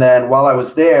 And then while I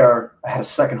was there, I had a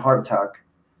second heart attack.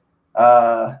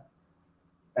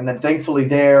 And then thankfully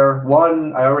there,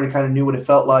 one, I already kind of knew what it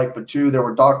felt like, but two, there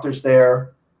were doctors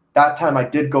there. That time I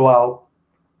did go out.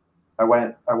 I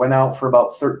went out for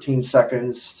about 13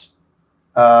 seconds,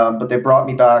 but they brought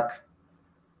me back.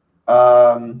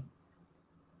 And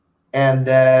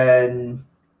then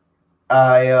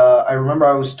I remember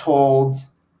I was told,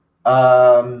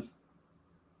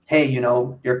 hey,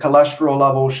 your cholesterol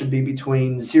level should be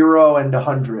between 0 and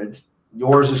 100.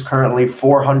 Yours is currently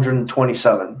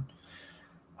 427.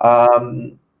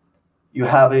 You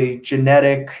have a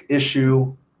genetic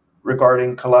issue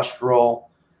regarding cholesterol.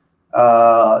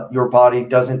 Your body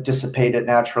doesn't dissipate it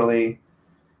naturally.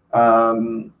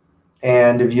 And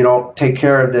if you don't take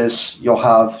care of this,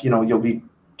 you'll be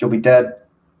dead,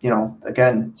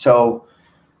 again. So,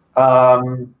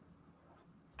 it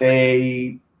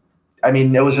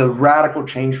was a radical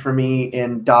change for me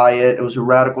in diet. It was a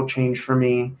radical change for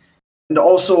me. And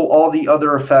also all the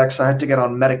other effects. I had to get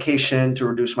on medication to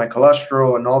reduce my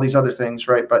cholesterol and all these other things,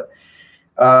 right? But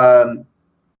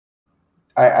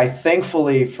I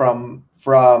thankfully from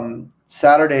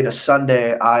Saturday to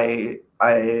Sunday, I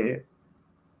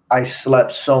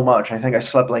slept so much. I think I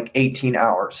slept like 18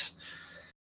 hours.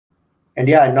 And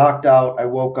yeah, I knocked out. I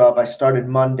woke up. I started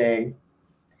Monday.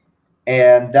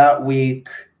 And that week,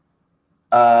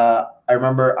 I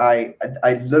remember I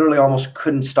literally almost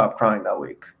couldn't stop crying that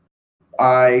week.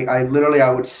 I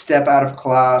would step out of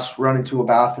class, run into a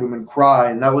bathroom and cry.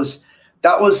 And that was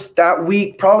that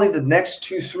week, probably the next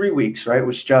 2-3 weeks, right?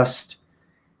 Was just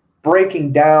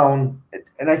breaking down.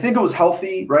 And I think it was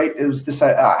healthy, right? It was this,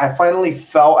 I finally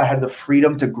felt I had the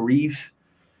freedom to grieve,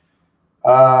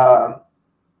 the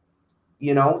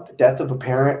death of a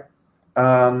parent.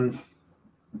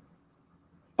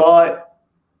 But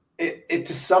it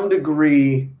to some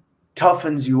degree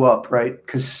toughens you up, right?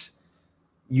 Because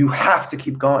you have to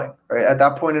keep going, right? At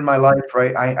that point in my life,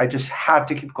 right, I just had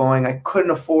to keep going. I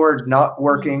couldn't afford not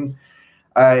working.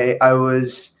 I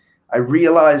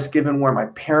realized, given where my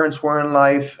parents were in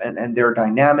life and their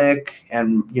dynamic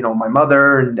and, my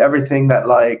mother and everything, that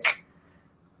like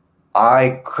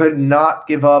I could not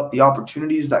give up the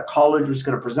opportunities that college was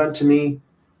going to present to me.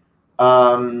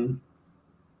 And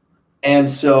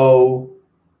so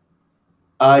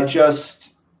I just,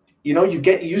 you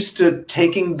get used to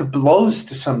taking the blows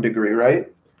to some degree, right?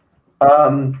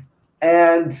 And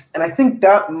I think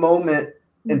that moment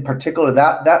in particular,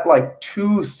 that like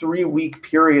 2-3 week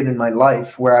period in my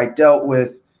life where I dealt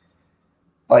with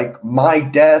like my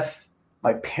death,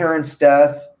 my parents'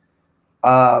 death,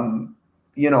 no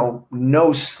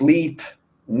sleep,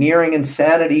 nearing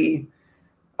insanity,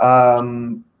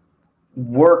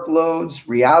 workloads,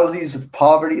 realities of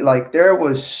poverty. Like there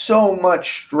was so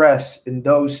much stress in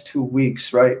those 2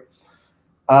 weeks, right?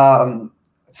 At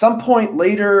some point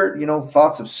later,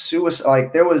 thoughts of suicide,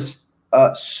 like there was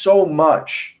so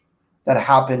much that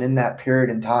happened in that period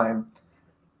in time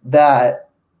that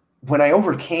when I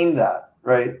overcame that,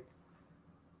 right,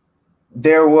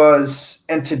 there was,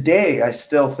 and today I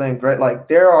still think, right, like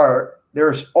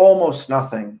there's almost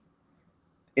nothing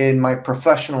in my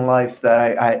professional life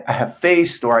that I have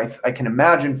faced or I can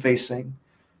imagine facing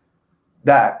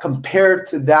that compared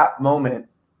to that moment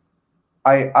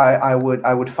I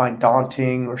would find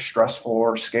daunting or stressful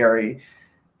or scary.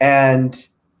 And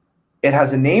it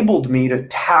has enabled me to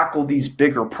tackle these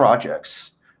bigger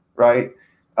projects, right?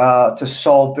 To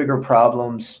solve bigger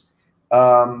problems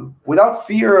without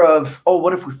fear of, oh,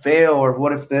 what if we fail, or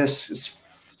what if this is,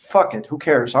 fuck it, who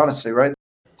cares, honestly, right?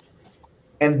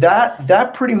 And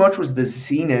that pretty much was the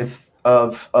zenith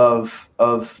of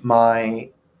my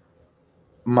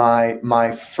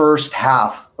first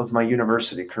half of my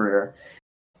university career.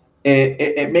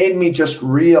 It made me just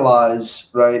realize,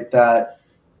 right, that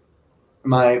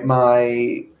my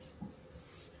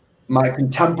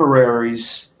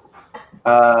contemporaries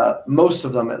most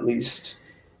of them at least,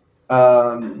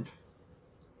 are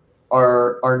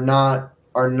not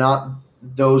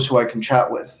those who I can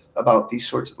chat with about these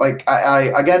sorts. Like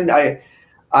I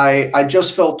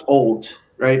just felt old,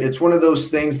 right? It's one of those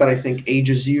things that I think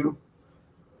ages you.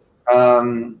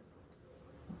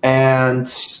 And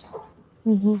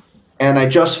Mm-hmm. and I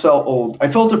just felt old.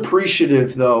 I felt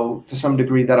appreciative, though, to some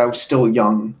degree, that I was still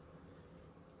young.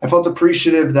 I felt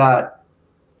appreciative that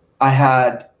I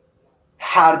had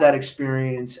that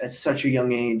experience at such a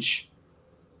young age,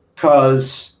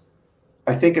 because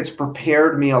I think it's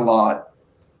prepared me a lot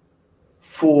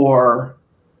for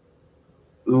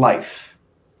life,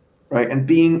 right? And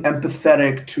being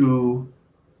empathetic to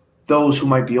those who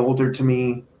might be older to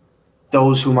me,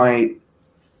 those who might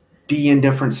be in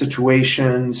different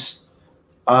situations,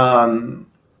 and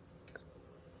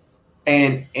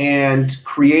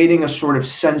creating a sort of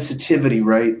sensitivity,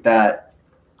 right? That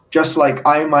just like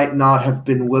I might not have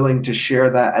been willing to share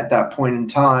that at that point in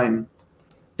time,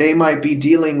 they might be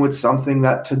dealing with something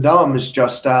that to them is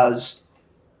just as,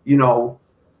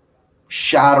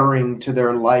 shattering to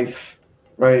their life,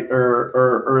 right?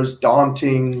 Or as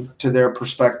daunting to their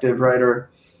perspective, right?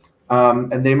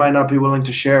 And they might not be willing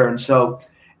to share. And so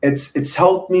it's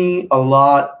helped me a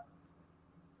lot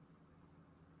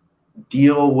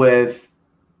deal with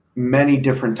many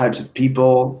different types of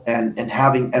people and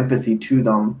having empathy to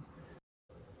them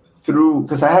through,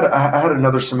 because I had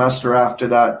another semester after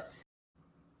that.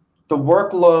 The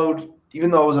workload,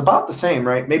 even though it was about the same,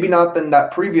 right? Maybe not than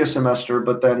that previous semester,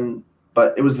 but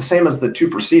it was the same as the two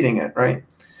preceding it, right?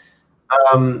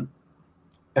 It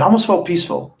almost felt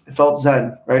peaceful. It felt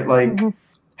zen, right? Like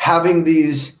having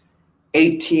these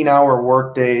 18-hour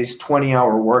work days,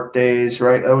 20-hour work days,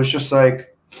 right? I was just like,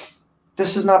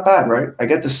 this is not bad, right? I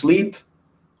get to sleep,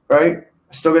 right?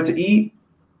 I still get to eat,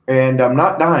 and I'm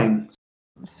not dying.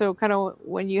 So kind of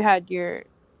when you had your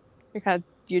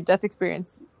death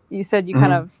experience, you said you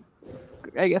kind of,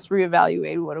 I guess,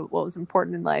 reevaluated what was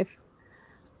important in life.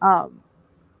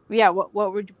 Yeah, what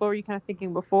were you kind of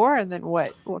thinking before, and then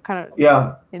what kind of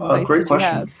insights great did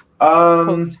question. you have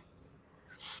post?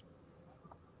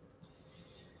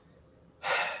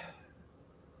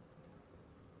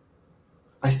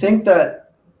 I think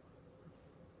that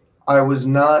I was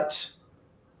not,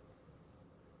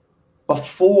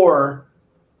 before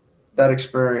that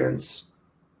experience,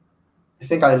 I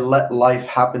think I let life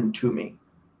happen to me.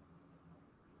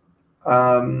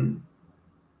 I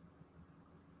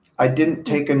didn't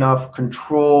take enough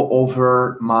control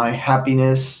over my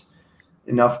happiness,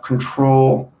 enough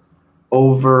control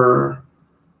over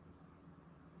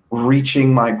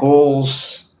reaching my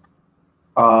goals,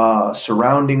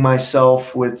 surrounding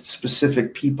myself with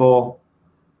specific people,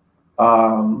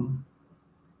 and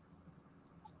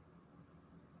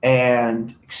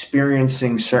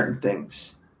experiencing certain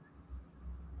things.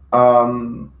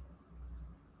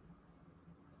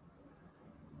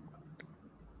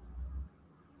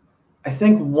 I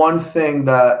think one thing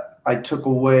that I took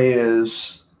away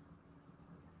is,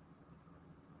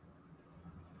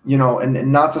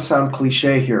 and not to sound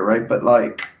cliche here, right? But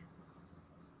like,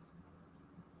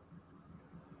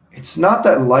 it's not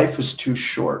that life is too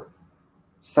short.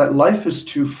 It's that life is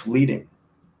too fleeting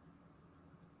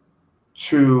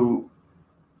to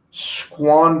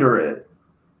squander it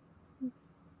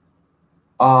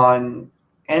on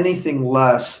anything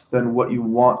less than what you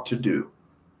want to do.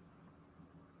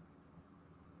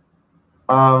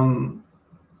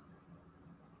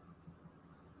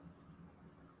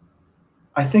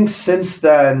 I think since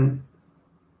then,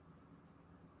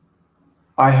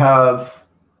 I have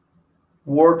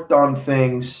worked on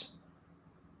things,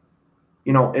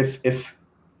 if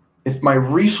my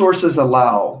resources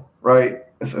allow, right?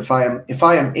 If I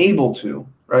am able to,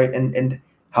 right? And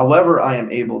however I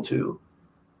am able to,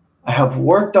 I have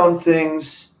worked on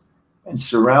things and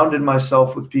surrounded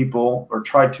myself with people, or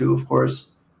tried to, of course,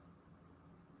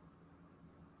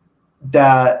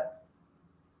 that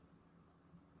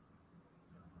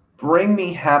bring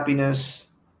me happiness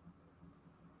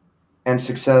and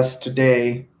success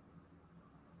today,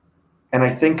 and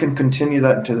I think can continue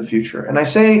that into the future. And I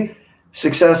say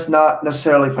success not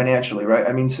necessarily financially, right?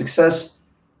 I mean success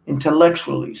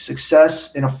intellectually,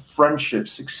 success in a friendship,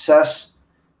 success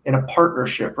in a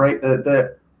partnership, right?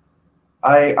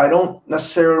 I don't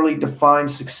necessarily define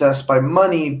success by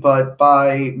money, but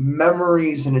by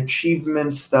memories and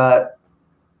achievements that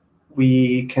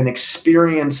we can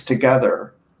experience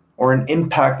together, or an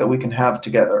impact that we can have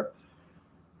together.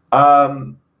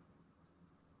 I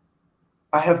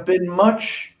have been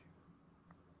much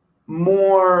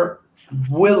more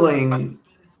willing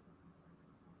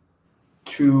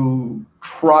to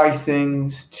try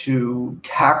things, to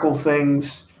tackle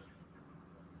things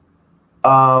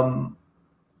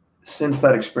since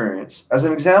that experience. As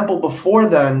an example, before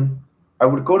then, I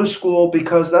would go to school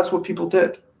because that's what people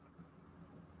did.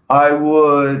 I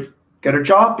would get a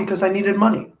job because I needed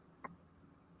money.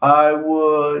 I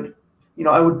would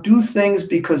do things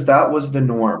because that was the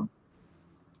norm,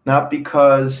 not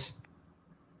because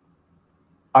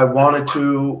I wanted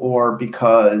to or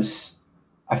because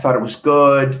I thought it was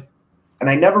good. And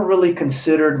I never really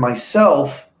considered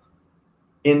myself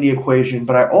in the equation,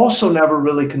 but I also never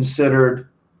really considered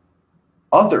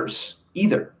others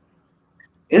either.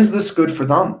 Is this good for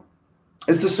them?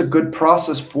 Is this a good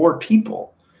process for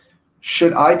people?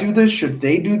 Should I do this? Should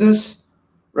they do this?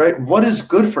 Right? What is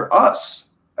good for us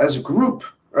as a group,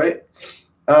 right?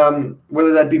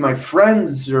 Whether that be my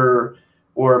friends or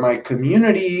my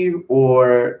community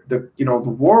or the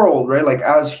world, right? Like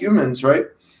as humans, right?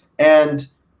 And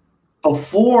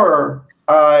before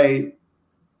I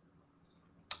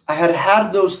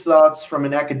had those thoughts from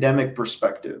an academic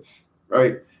perspective,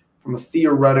 right? From a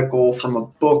theoretical, from a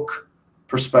book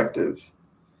perspective.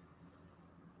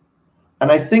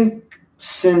 And I think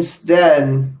since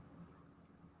then,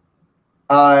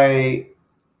 I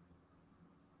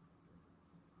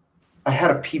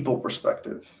had a people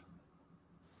perspective.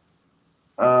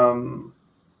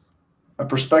 A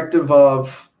perspective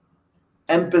of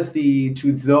empathy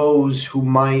to those who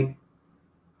might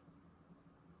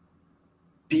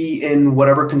be in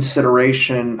whatever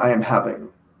consideration I am having.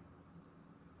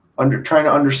 Trying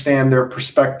to understand their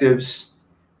perspectives,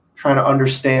 trying to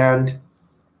understand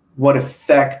what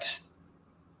effect,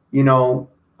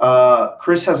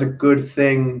 Chris has a good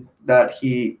thing that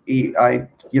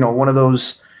one of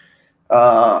those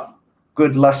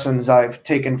good lessons I've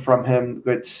taken from him.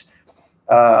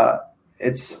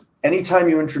 It's anytime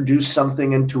you introduce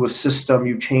something into a system,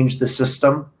 you change the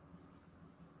system.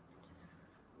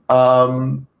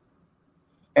 And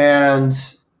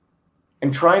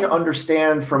trying to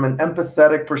understand from an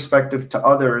empathetic perspective to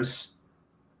others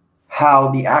how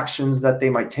the actions that they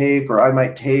might take or I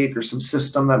might take or some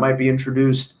system that might be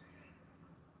introduced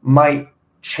might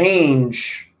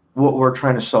change what we're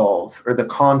trying to solve or the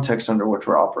context under which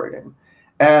we're operating.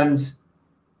 And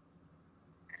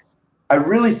I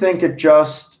really think it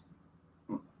just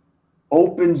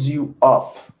opens you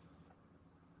up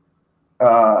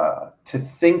to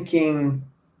thinking.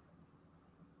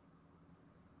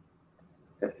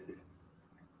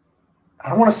 I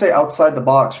don't want to say outside the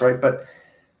box, right? But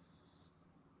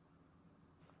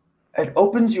it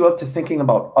opens you up to thinking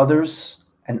about others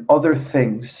and other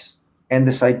things and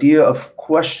this idea of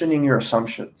questioning your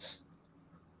assumptions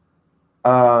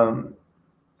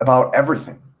about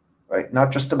everything, right?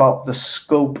 Not just about the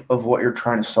scope of what you're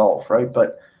trying to solve, right?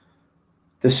 But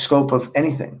the scope of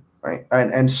anything, right?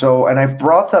 And I've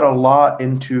brought that a lot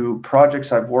into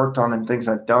projects I've worked on and things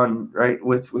I've done, right?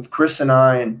 With Chris and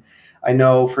I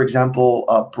know, for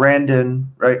example,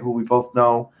 Brandon, right, who we both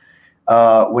know,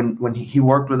 when he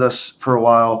worked with us for a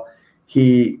while,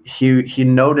 he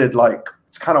noted, like,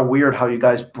 it's kind of weird how you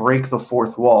guys break the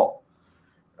fourth wall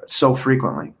so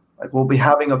frequently. Like, we'll be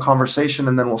having a conversation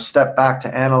and then we'll step back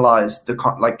to analyze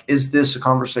is this a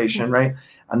conversation, right?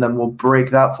 And then we'll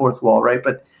break that fourth wall, right?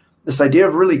 But this idea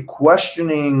of really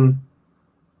questioning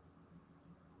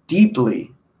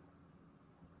deeply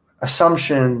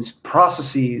assumptions,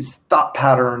 processes, thought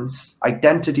patterns,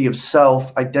 identity of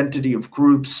self, identity of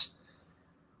groups,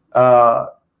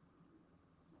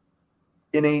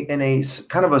 in a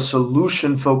kind of a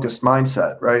solution-focused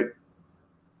mindset, right?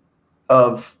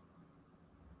 Of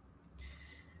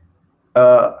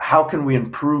how can we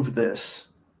improve this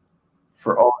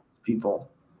for all people?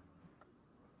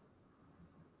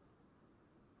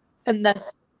 And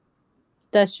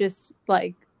that's just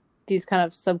like these kind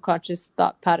of subconscious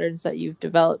thought patterns that you've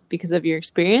developed because of your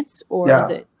experience, or is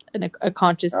it a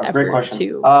conscious effort? Great question.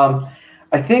 To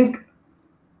I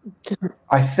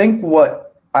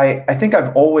think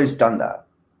I've always done that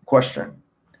question.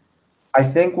 I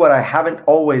think what I haven't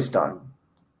always done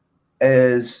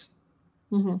is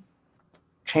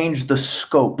change the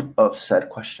scope of said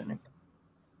questioning.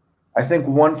 I think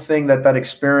one thing that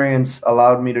experience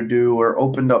allowed me to do or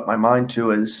opened up my mind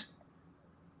to is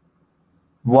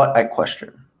what I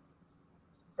question,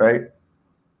 right?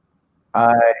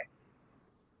 Right.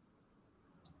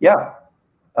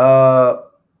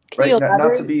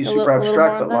 Not to be super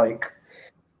abstract, but like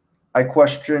I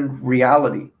question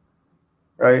reality,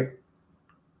 right?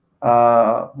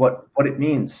 What it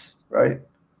means, right?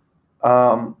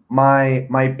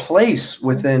 My place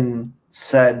within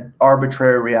said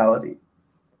arbitrary reality,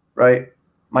 right?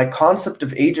 My concept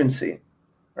of agency,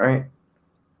 right?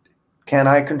 Can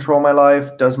I control my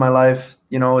life? Does my life,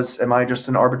 am I just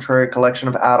an arbitrary collection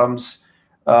of atoms,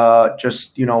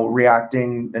 just,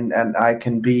 reacting, and I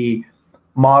can be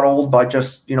modeled by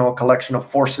just, a collection of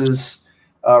forces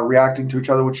reacting to each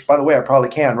other, which, by the way, I probably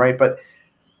can, right? But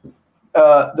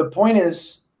the point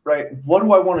is, right, what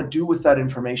do I want to do with that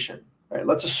information? Right?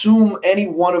 Let's assume any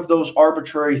one of those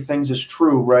arbitrary things is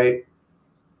true, right?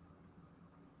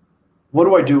 What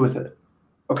do I do with it?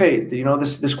 Okay,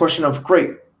 this question of,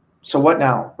 great, so what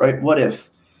now, right? What if,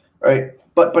 right?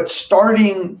 But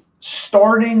starting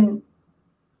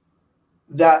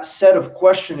that set of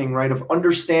questioning, right, of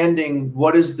understanding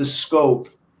what is the scope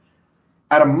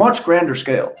at a much grander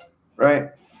scale, right?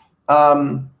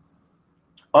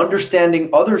 Understanding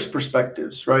others'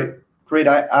 perspectives, right? Great,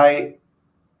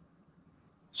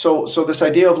 so this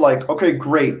idea of like, okay,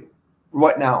 great,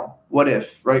 what now? What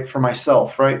if, right? For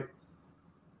myself, right?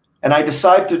 And I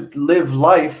decide to live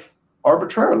life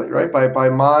arbitrarily, right? By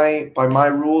my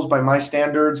rules, by my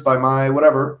standards, by my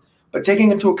whatever, but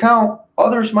taking into account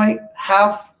others might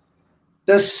have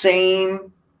the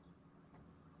same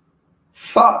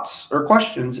thoughts or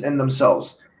questions in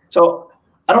themselves. So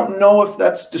I don't know if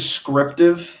that's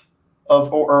descriptive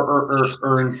of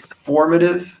or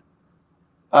informative.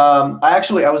 I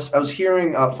was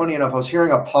hearing, funny enough, I was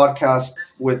hearing a podcast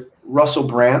with Russell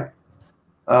Brand.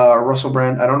 I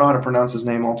don't know how to pronounce his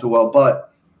name all too well,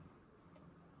 but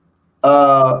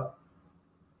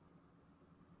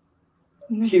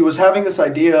he was having this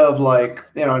idea of like,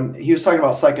 and he was talking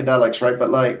about psychedelics, right? But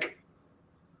like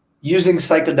using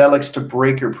psychedelics to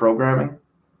break your programming,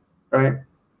 right?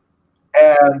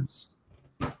 And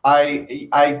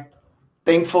I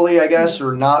thankfully, I guess,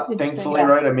 or not thankfully,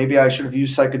 right? And maybe I should have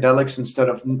used psychedelics instead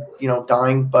of,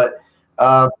 dying, but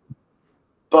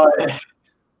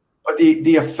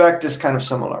the effect is kind of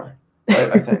similar,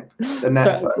 right? I think the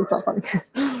net effect.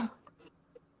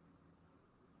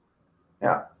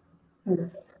 Yeah.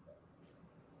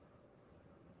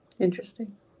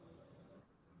 Interesting.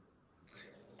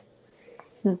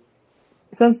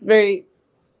 Sounds very,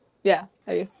 I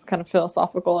guess, kind of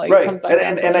philosophical. Like, right.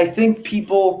 And I think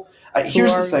people.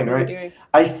 Here's the thing, right?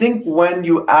 I think when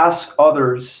you ask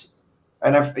others,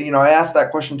 and I asked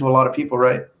that question to a lot of people,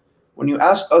 right? When you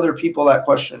ask other people that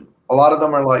question, a lot of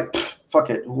them are like, fuck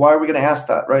it, why are we going to ask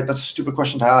that, right? That's a stupid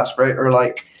question to ask, right? Or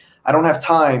like, I don't have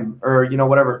time, or,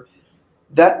 whatever.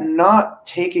 That not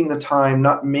taking the time,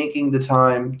 not making the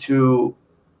time to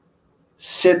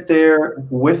sit there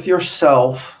with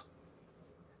yourself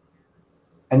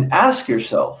and ask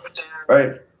yourself,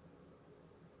 right?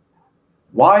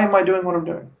 Why am I doing what I'm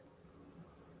doing?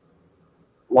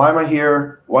 Why am I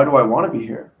here? Why do I want to be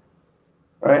here?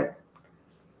 Right?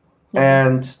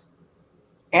 And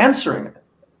answering it.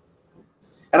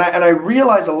 And I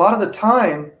realize a lot of the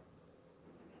time,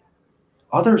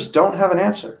 others don't have an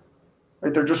answer.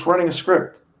 Right? They're just running a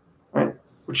script. Right?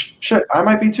 Which, shit, I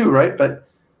might be too, right? But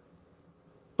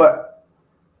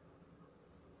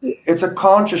it's a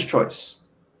conscious choice.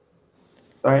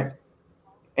 Right?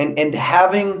 And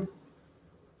having...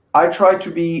 I try to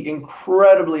be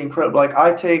incredibly. Like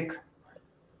I take,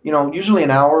 usually an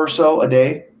hour or so a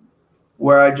day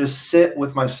where I just sit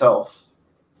with myself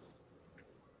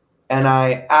and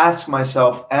I ask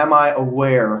myself, am I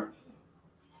aware?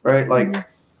 Right? Like,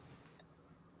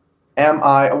 am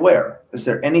I aware? Is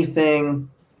there anything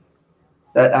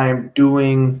that I am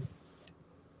doing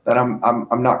that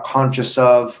I'm not conscious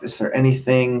of? Is there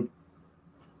anything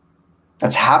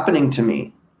that's happening to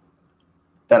me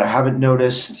that I haven't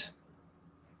noticed?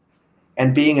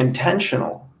 And being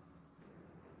intentional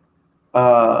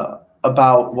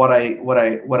about what I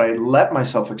let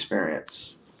myself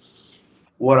experience,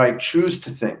 what I choose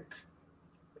to think,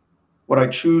 what I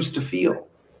choose to feel,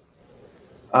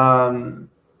 and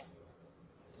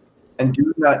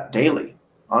do that daily,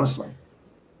 honestly.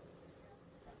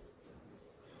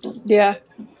 Yeah,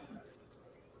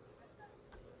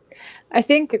 I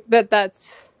think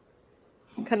that's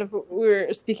kind of what we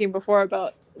were speaking before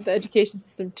about the education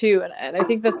system too, and I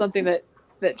think that's something that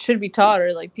should be taught,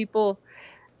 or like people,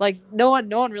 like no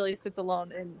one really sits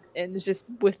alone and is just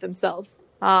with themselves.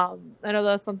 I know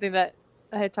that's something that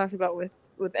I had talked about with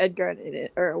Edgar in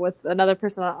it, or with another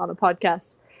person on the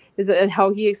podcast, is that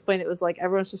how he explained it was like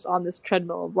everyone's just on this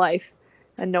treadmill of life,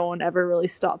 and no one ever really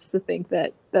stops to think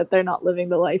that they're not living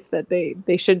the life that they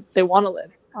want to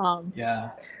live.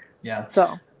 Yeah.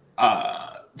 So.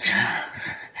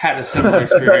 Had a similar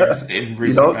experience in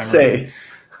recent memory. Say.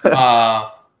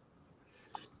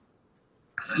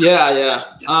 Yeah.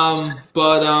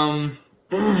 But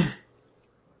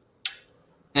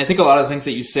I think a lot of things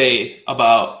that you say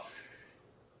about,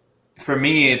 for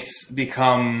me, it's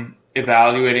become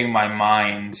evaluating my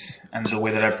mind and the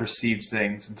way that I perceive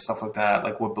things and stuff like that,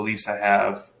 like what beliefs I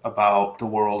have about the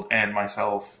world and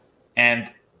myself.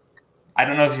 And I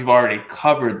don't know if you've already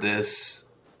covered this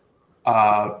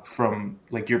from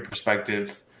like your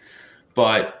perspective,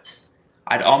 but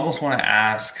I'd almost want to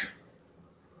ask,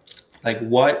 like,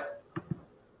 what?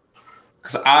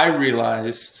 Because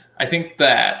I think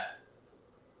that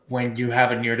when you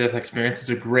have a near-death experience, it's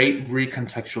a great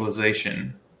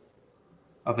recontextualization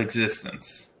of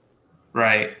existence,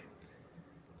 right?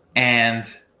 And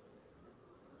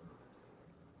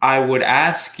I would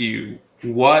ask you,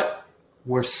 what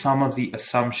were some of the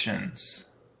assumptions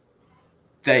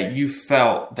that you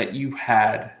felt that you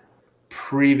had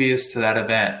previous to that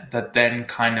event that then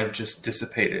kind of just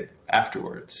dissipated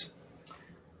afterwards?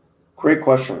 Great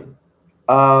question.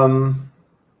 I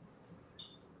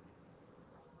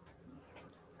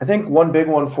think one big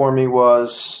one for me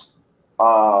was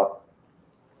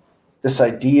this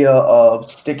idea of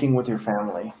sticking with your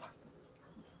family.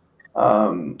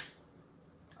 I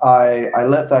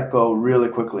let that go really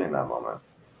quickly in that moment,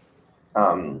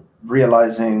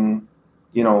 realizing,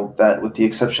 that with the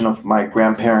exception of my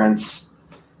grandparents,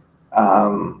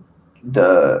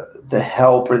 the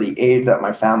help or the aid that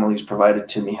my family's provided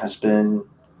to me has been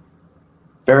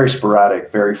very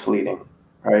sporadic, very fleeting,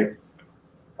 right?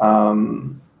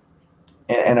 And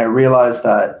I realized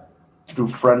that through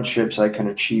friendships I can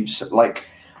achieve, like,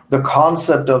 the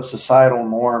concept of societal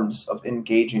norms of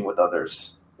engaging with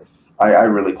others, I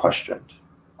really questioned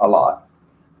a lot,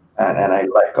 and I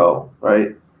let go,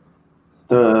 right?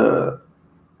 The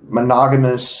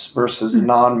monogamous versus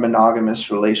non-monogamous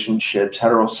relationships,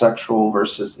 heterosexual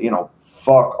versus,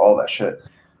 fuck all that shit.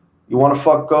 You want to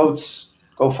fuck goats?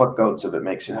 Go fuck goats if it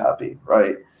makes you happy,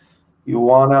 right? You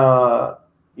want to,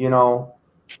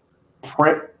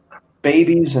 print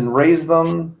babies and raise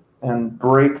them and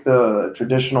break the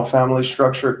traditional family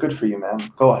structure? Good for you, man.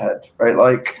 Go ahead, right?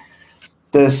 Like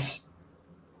this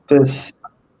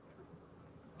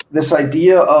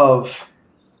idea of,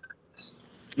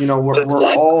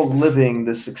 we're all living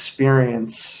this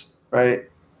experience, right?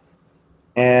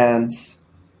 And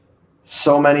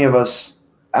so many of us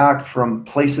act from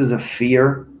places of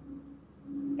fear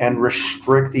and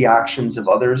restrict the actions of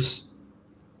others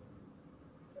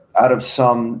out of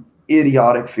some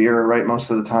idiotic fear, right? Most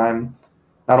of the time,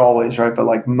 not always, right? But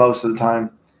like most of the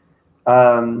time,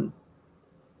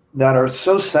 that are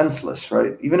so senseless,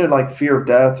 right? Even in like fear of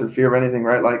death or fear of anything,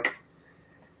 right? Like,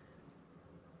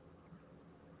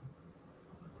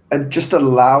 and just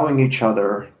allowing each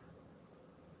other,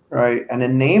 right? And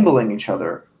enabling each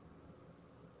other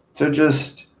to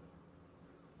just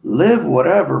live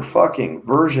whatever fucking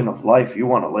version of life you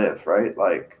want to live, right?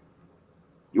 Like,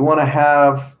 you want to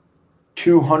have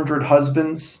 200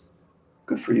 husbands?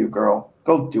 Good for you, girl.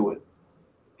 Go do it.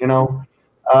 You know?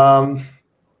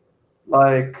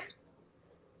 Like,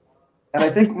 and I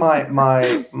think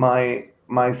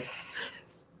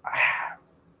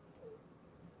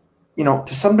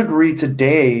to some degree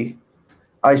today,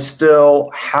 I still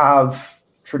have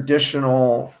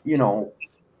traditional,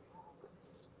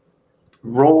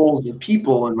 roles or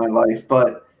people in my life,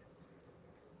 but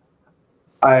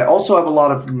I also have a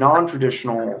lot of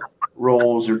non-traditional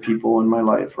roles or people in my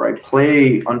life, where I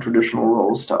play untraditional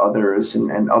roles to others,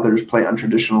 and others play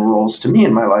untraditional roles to me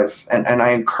in my life. And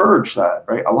I encourage that,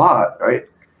 right? A lot, right?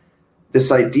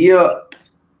 This idea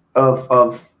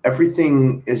of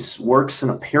everything works in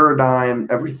a paradigm,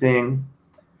 everything,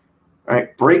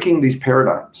 right? Breaking these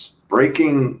paradigms,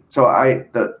 so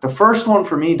the first one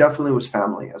for me definitely was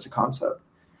family as a concept.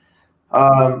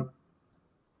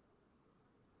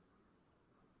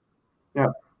 Yeah.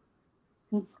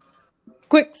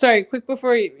 Quick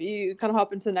before you kind of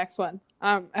hop into the next one.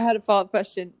 I had a follow-up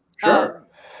question. Sure.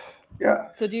 Yeah.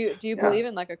 So do you believe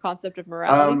in like a concept of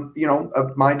morality?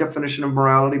 My definition of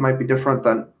morality might be different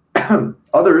than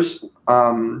others.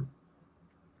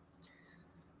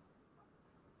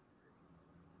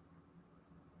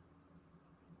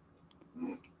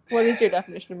 What is your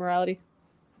definition of morality?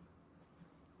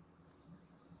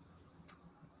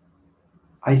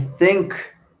 I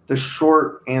think the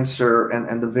short answer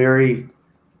and the very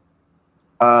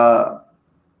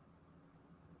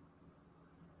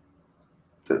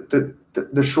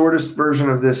the shortest version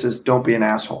of this is, don't be an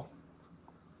asshole.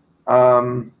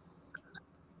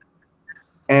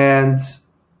 And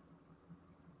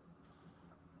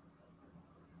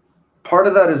part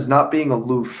of that is not being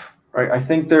aloof, right? I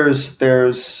think there's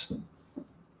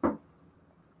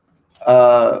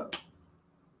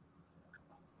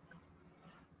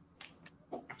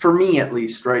for me at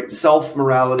least, right? Self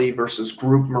morality versus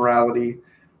group morality,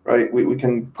 right? We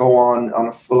can go on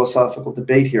a philosophical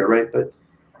debate here, right? But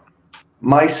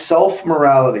my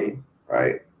self-morality,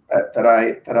 right, that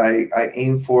I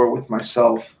aim for with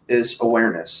myself is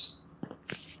awareness.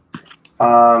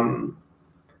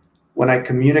 When I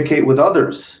communicate with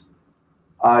others,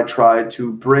 I try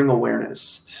to bring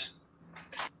awareness,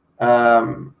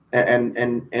 and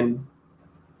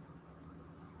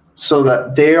so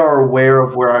that they are aware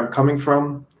of where I'm coming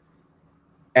from,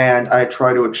 and I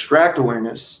try to extract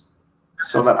awareness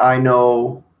so that I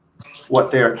know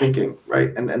what they are thinking,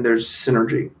 right? And there's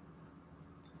synergy.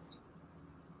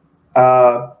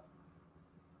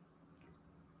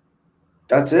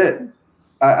 That's it.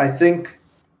 I think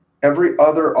every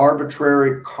other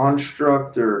arbitrary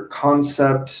construct or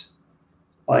concept,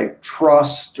 like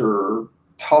trust or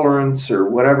tolerance or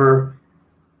whatever,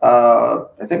 I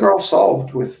think are all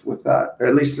solved with that, or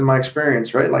at least in my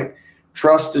experience, right? Like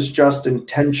trust is just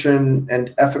intention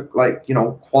and effort, like,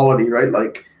 quality, right?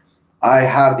 Like I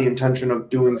have the intention of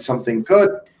doing something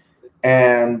good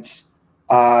and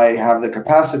I have the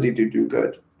capacity to do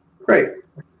good. Great.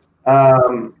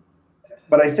 But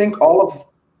I think all of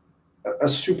a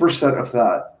superset of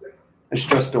that is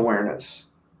just awareness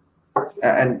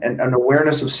and an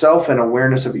awareness of self and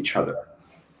awareness of each other.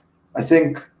 I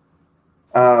think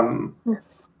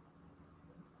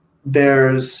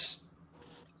there's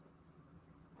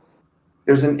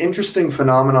an interesting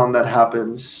phenomenon that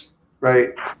happens, right?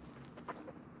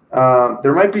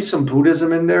 There might be some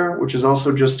Buddhism in there, which is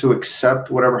also just to accept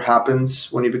whatever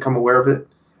happens when you become aware of it,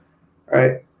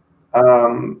 right?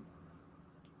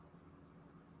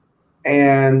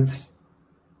 And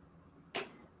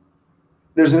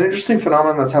there's an interesting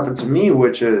phenomenon that's happened to me,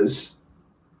 which is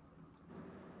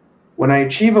when I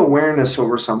achieve awareness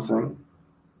over something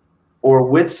or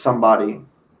with somebody,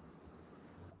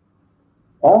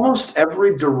 almost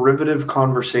every derivative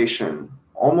conversation,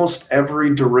 almost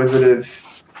every derivative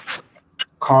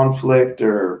conflict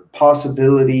or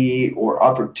possibility or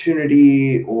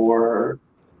opportunity or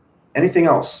anything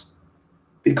else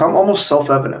become almost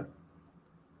self-evident.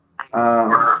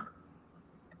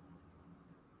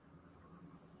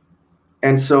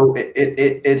 And so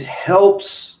it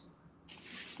helps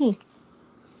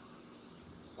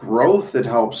growth, it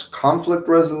helps conflict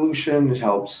resolution, it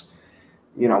helps,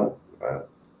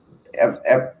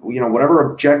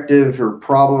 whatever objective or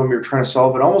problem you're trying to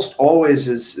solve. It almost always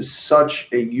is such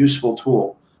a useful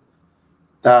tool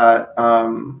that I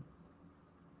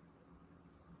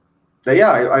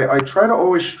try to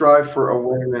always strive for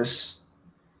awareness.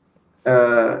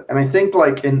 And I think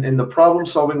like in the problem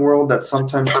solving world that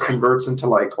sometimes converts into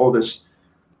like, this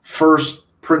first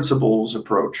principles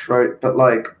approach, right? But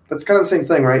like, that's kind of the same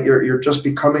thing, right? You're just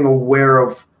becoming aware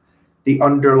of the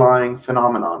underlying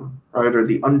phenomenon, right? Or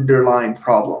the underlying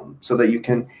problem so that you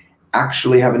can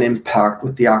actually have an impact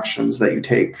with the actions that you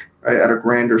take, right? At a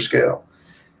grander scale.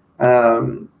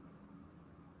 But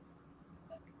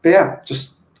yeah,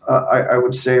 just, I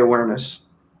would say awareness.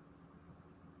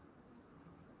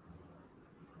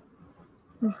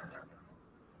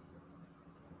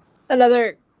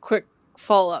 Another quick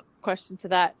follow-up question to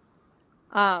that,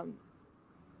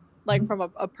 like from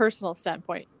a personal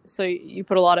standpoint. So you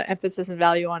put a lot of emphasis and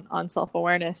value on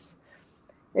self-awareness.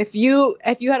 If you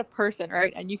had a person,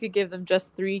 right, and you could give them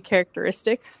just 3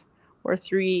 characteristics or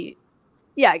 3,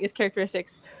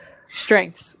 characteristics,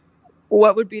 strengths,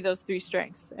 what would be those 3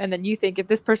 strengths? And then you think if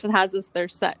this person has this, they're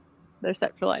set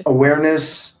for life.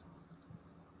 Awareness,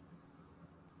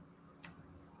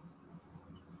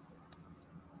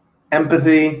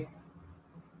 empathy,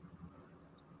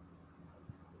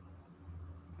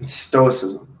 and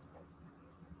stoicism.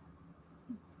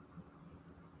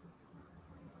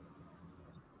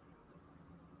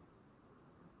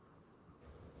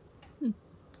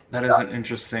 That is an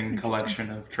interesting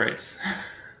collection of traits.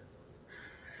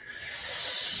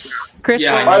 Chris,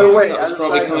 yeah, by the way, that's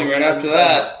probably coming right after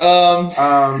that.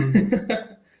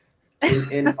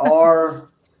 In our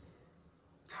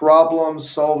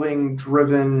problem-solving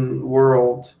driven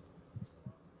world,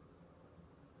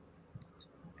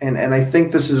 and I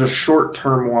think this is a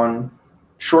short-term one,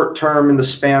 short-term in the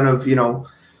span of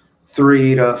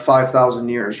 3,000 to 5,000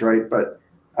 years, right? But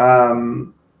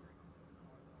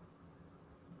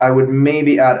I would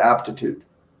maybe add aptitude.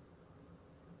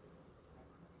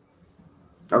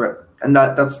 Okay, and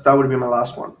that would be my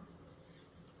last one.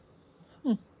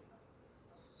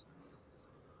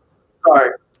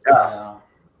 Sorry. Yeah.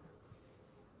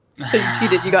 So you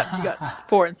cheated. You got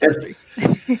 4 instead of 3.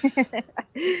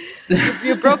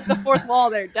 you broke the 4th wall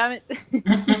there. Damn it.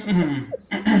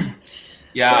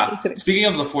 Yeah. Speaking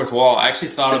of the 4th wall, I actually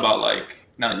thought about, like,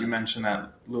 now that you mentioned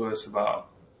that, Lewis, about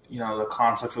the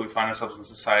context that we find ourselves in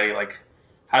society, like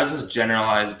how does this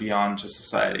generalize beyond just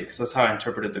society? Because that's how I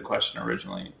interpreted the question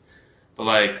originally. But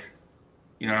like,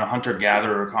 in a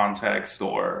hunter-gatherer context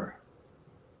or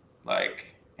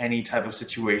like any type of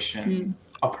situation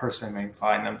a person may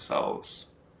find themselves.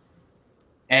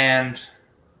 And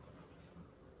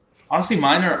honestly,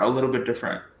 mine are a little bit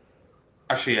different.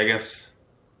 Actually, I guess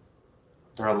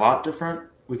they're a lot different.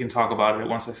 We can talk about it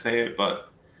once I say it, but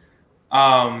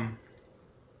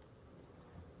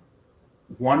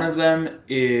one of them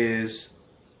is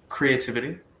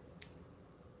creativity.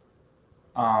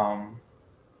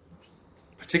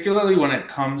 Particularly when it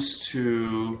comes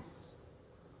to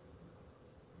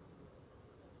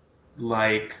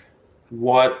like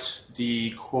what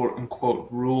the quote unquote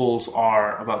rules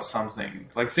are about something.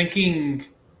 Like thinking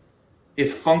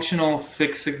if functional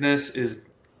fixedness is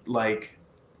like,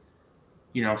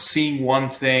 seeing one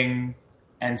thing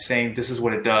and saying this is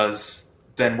what it does,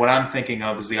 then what I'm thinking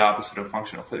of is the opposite of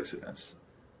functional fixedness.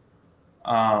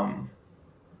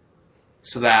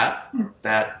 So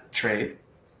that trait.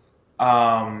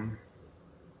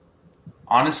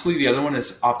 Honestly, the other one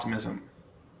is optimism,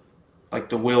 like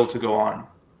the will to go on.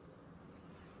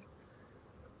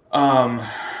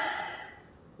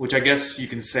 Which I guess you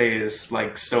can say is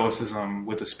like stoicism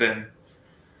with a spin.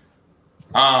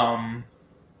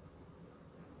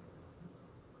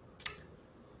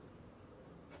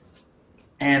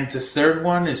 And the third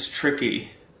one is tricky.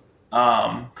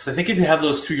 Because I think if you have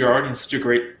those two, you're already in such a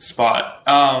great spot.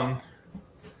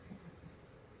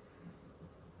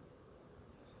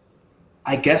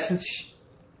 I guess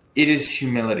it is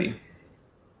humility.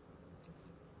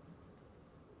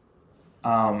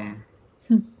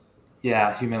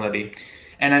 Yeah, humility.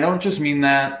 And I don't just mean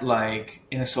that like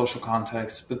in a social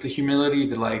context, but the humility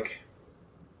to like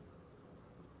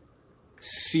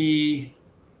see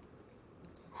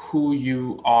who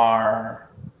you are,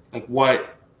 like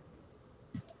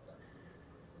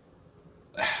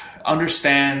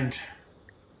understand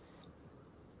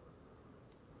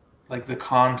like the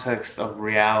context of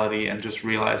reality and just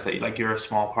realize that like you're a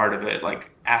small part of it, like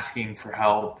asking for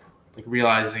help, like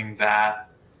realizing that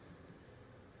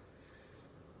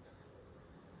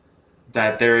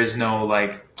there is no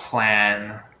like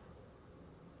plan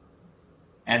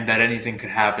and that anything could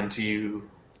happen to you,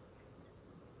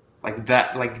 like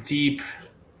that, like deep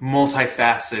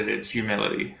multifaceted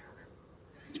humility,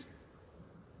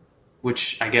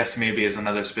 which I guess maybe is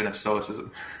another spin of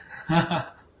stoicism.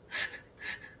 But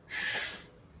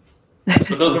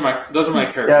those are my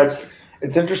characteristics. Yeah,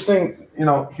 it's interesting,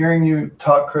 hearing you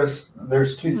talk, Chris.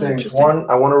 There's two things. One,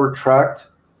 I want to retract,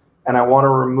 and I want to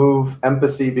remove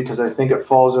empathy because I think it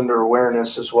falls under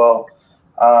awareness as well.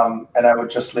 And I would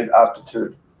just leave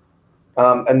aptitude.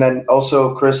 And then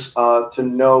also, Chris, to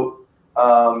note,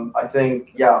 I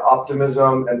think,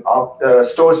 optimism and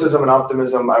stoicism and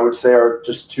optimism, I would say, are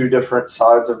just two different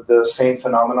sides of the same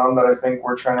phenomenon that I think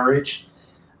we're trying to reach.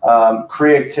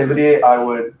 Creativity, I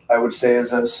would say,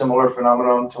 is a similar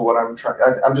phenomenon to what I'm trying.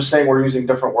 I'm just saying we're using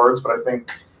different words, but I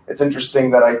think it's interesting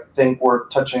that I think we're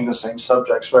touching the same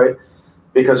subjects, right?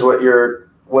 Because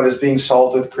what is being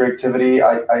solved with creativity,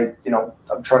 I'm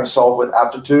trying to solve with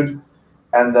aptitude,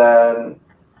 and then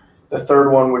the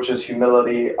third one, which is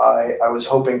humility, I was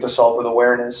hoping to solve with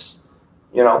awareness,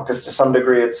 because to some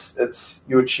degree it's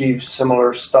you achieve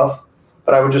similar stuff,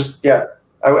 but I would just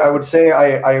I would say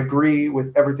I agree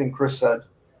with everything Chris said,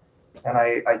 and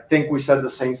I think we said the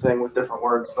same thing with different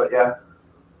words, but yeah.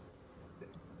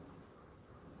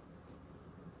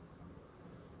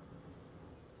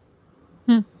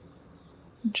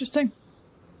 Interesting.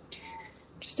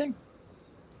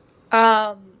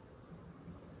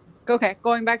 Okay,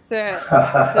 going back to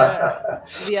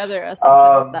the other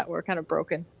assumptions that were kind of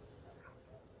broken.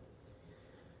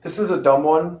 This is a dumb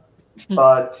one,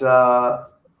 but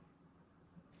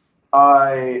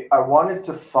I wanted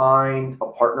to find a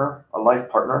partner, a life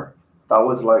partner. That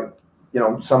was like,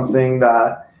 something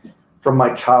that from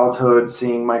my childhood,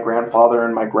 seeing my grandfather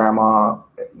and my grandma,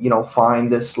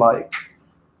 find this like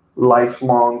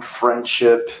lifelong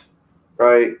friendship,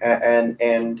 right?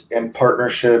 And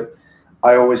partnership,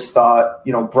 I always thought,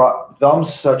 brought them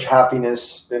such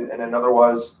happiness in an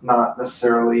otherwise not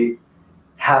necessarily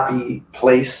happy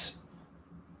place.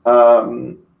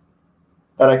 That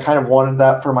I kind of wanted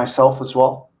that for myself as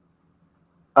well.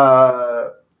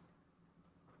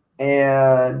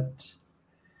 And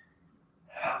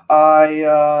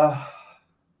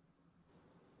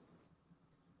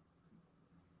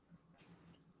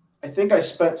I think I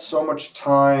spent so much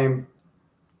time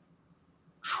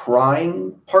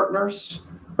trying partners,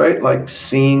 right? Like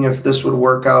seeing if this would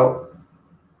work out.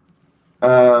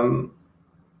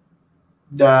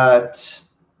 that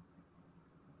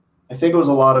I think it was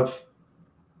a lot of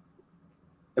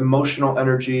emotional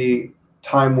energy,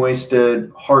 time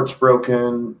wasted, hearts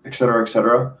broken, et cetera, et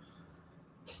cetera.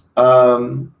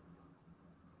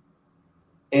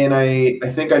 And I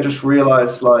think I just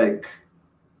realized, like,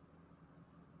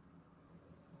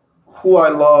 who I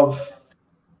love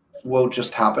will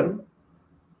just happen,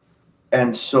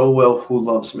 and so will who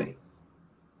loves me,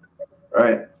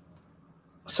 right?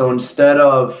 So instead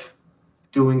of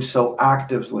doing so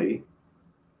actively,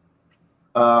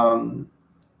 I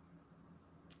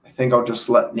think I'll just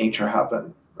let nature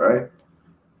happen, right?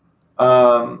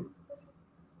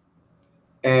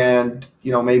 And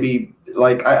maybe,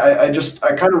 like, I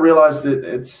kind of realized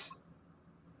that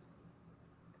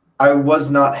I was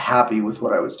not happy with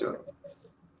what I was doing,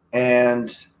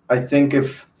 and I think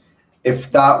if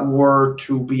that were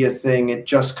to be a thing, it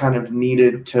just kind of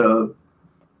needed to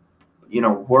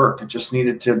work. It just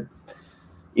needed to,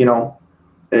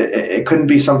 it couldn't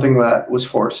be something that was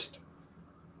forced.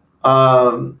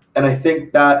 And I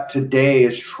think that today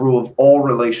is true of all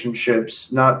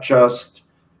relationships, not just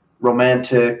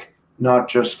romantic, not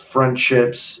just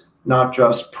friendships, not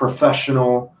just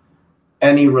professional,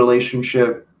 any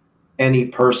relationship, any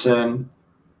person.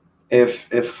 If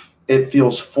it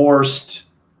feels forced,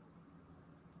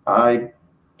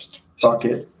 fuck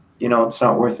it. It's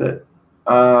not worth it.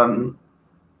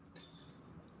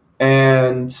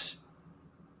 And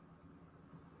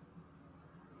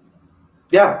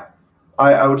yeah,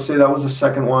 I would say that was the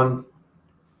second one.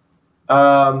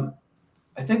 I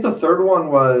think the third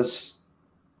one was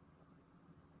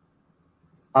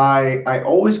I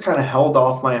always kind of held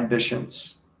off my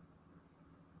ambitions,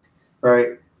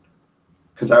 right?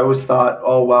 Because I always thought,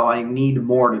 oh, well, I need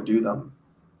more to do them,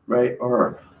 right?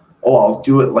 Or, oh, I'll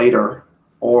do it later,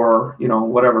 or,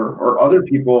 whatever. Or other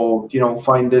people,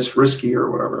 find this risky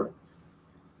or whatever.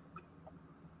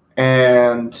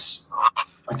 And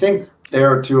I think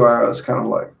there too, I was kind of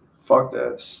like, fuck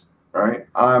this, right?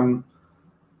 I'm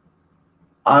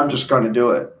just going to do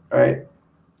it, right?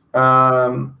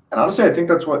 And honestly, I think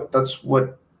that's what,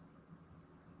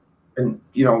 and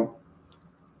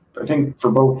I think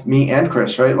for both me and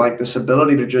Chris, right? Like this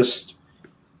ability to just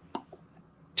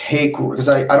take, because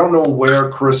I don't know where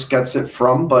Chris gets it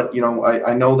from, but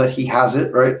I know that he has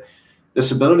it, right?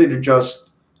 This ability to just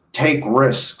take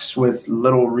risks with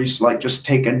little risk, like just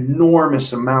take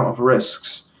enormous amount of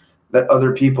risks that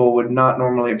other people would not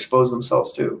normally expose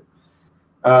themselves to,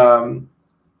 on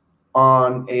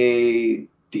a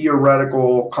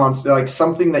theoretical concept, like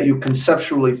something that you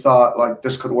conceptually thought like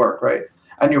this could work, right?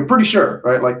 And you're pretty sure,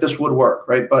 right? Like this would work,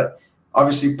 right? But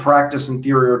obviously practice and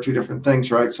theory are two different things,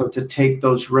 right? So to take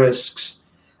those risks,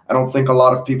 I don't think a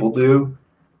lot of people do.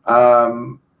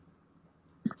 And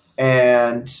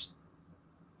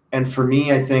for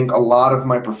me, I think a lot of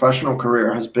my professional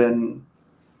career has been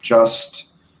just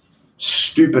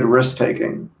stupid risk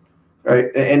taking, right?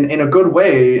 And in a good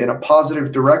way, in a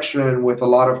positive direction with a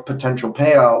lot of potential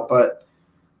payout,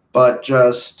 but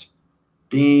just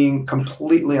being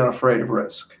completely unafraid of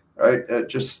risk, right?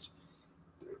 Just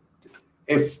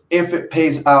if it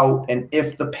pays out and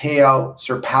if the payout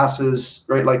surpasses,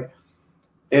 right? Like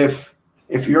if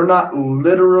you're not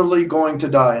literally going to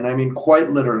die, and I mean quite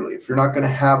literally, if you're not going to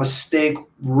have a stake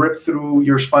rip through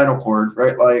your spinal cord,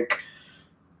 right? Like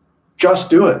just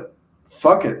do it.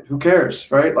 Fuck it. Who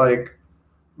cares, right? Like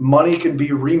money can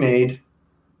be remade.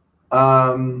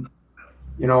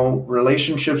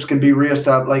 Relationships can be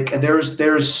reestablished. Like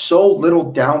there's so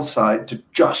little downside to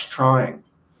just trying,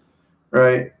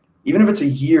 right? Even if it's a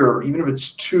year, even if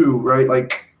it's two, right?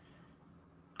 Like,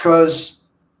 because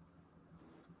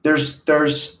there's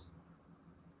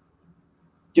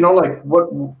like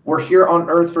what we're here on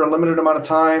Earth for a limited amount of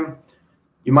time.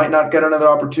 You might not get another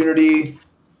opportunity.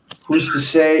 Who's to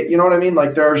say? You know what I mean?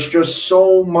 Like there's just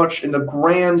so much in the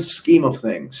grand scheme of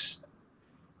things.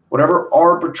 Whatever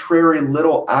arbitrary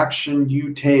little action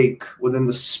you take within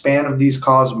the span of these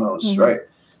cosmos, right,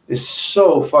 is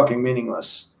so fucking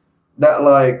meaningless that,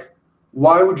 like,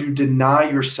 why would you deny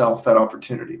yourself that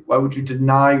opportunity? Why would you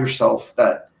deny yourself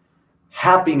that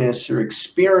happiness or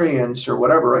experience or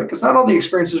whatever, right? Because not all the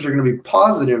experiences are going to be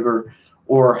positive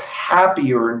or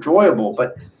happy or enjoyable,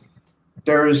 but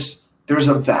there's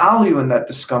a value in that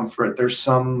discomfort. There's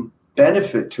some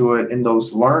benefit to it in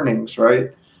those learnings,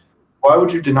 right? Why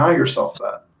would you deny yourself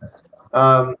that?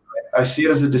 I see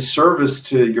it as a disservice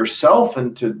to yourself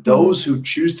and to those who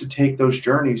choose to take those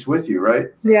journeys with you, right?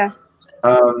 Yeah.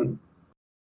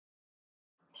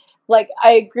 Like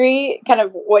I agree kind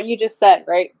of what you just said,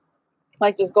 right?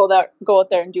 Like just go out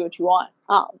there and do what you want.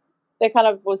 that kind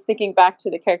of was thinking back to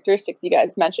the characteristics you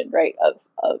guys mentioned, right? Of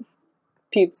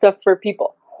stuff for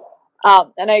people.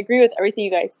 And I agree with everything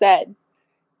you guys said.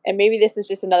 And maybe this is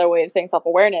just another way of saying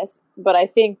self-awareness, but I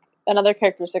think another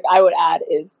characteristic I would add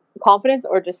is confidence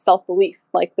or just self-belief,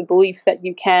 like the belief that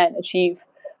you can achieve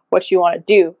what you want to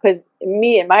do. Because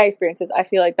me and my experiences, I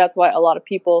feel like that's why a lot of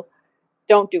people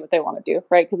don't do what they want to do,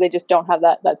 right? Because they just don't have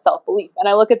that self-belief. And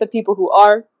I look at the people who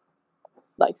are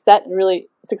like set and really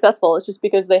successful, it's just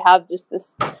because they have just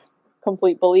this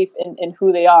complete belief in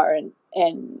who they are and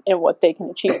what they can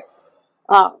achieve.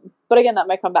 But again, that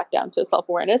might come back down to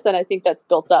self-awareness, and I think that's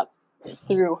built up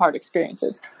through hard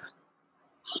experiences.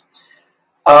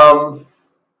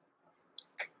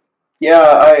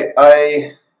 Yeah,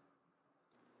 I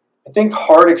think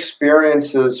hard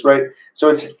experiences, right? So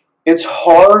it's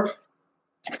hard.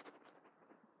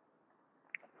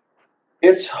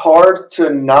 It's hard to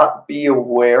not be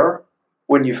aware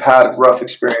when you've had rough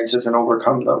experiences and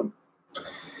overcome them.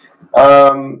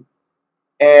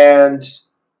 And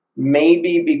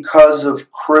maybe because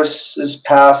of Chris's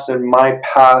past and my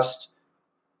past,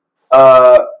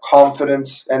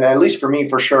 confidence, and at least for me,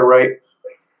 for sure, right?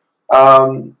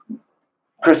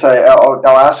 Chris, I'll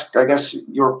ask, I guess,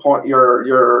 your point,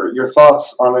 your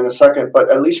thoughts on it in a second.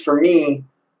 But at least for me,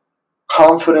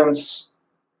 confidence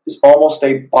is almost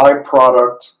a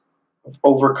byproduct of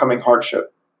overcoming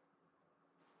hardship.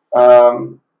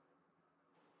 And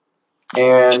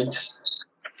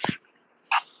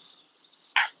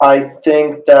I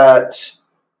think that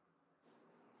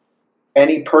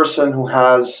any person who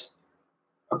has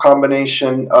a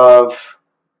combination of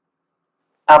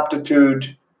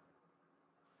aptitude,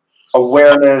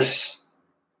 awareness,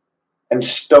 and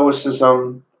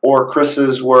stoicism, or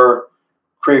Chris's were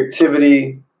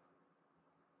creativity,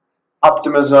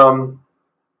 optimism,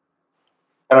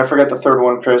 and I forget the third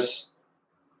one, Chris.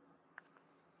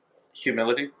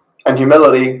 Humility. And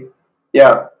humility,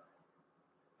 yeah.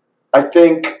 I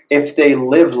think if they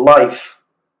live life,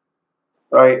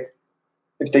 right,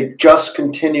 if they just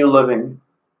continue living,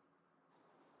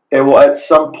 they will at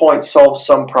some point solve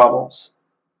some problems.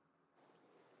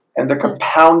 And the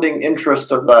compounding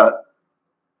interest of that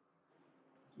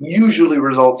usually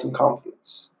results in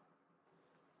confidence.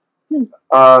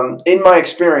 In my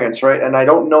experience, right, and I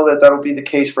don't know that that'll be the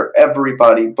case for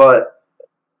everybody, but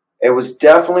it was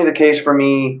definitely the case for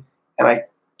me, and I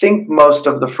think most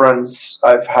of the friends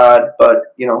I've had.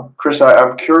 But, Chris,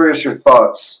 I'm curious your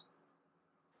thoughts.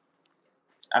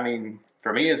 I mean,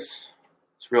 for me, it's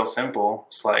real simple.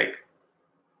 It's like,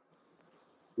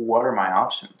 what are my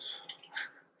options?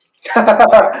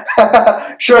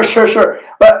 Sure.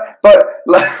 But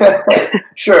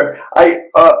sure.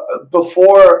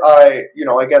 Before I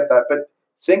get that, but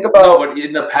think about. No, but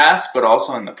in the past, but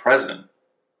also in the present.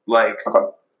 Like,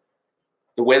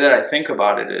 the way that I think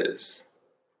about it is,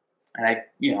 and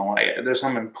there's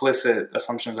some implicit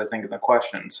assumptions I think in the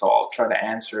question, so I'll try to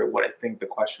answer what I think the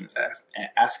question is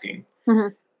asking,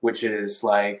 which is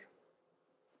like,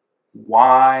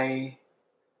 why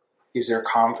is there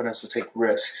confidence to take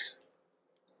risks?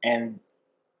 And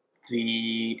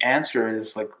the answer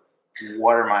is like,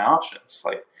 what are my options?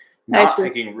 Like, not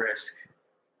taking risk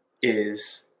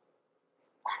is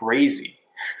crazy.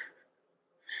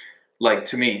 Like,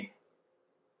 to me,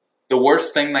 the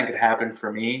worst thing that could happen for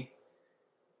me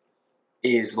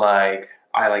is like,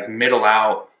 I like middle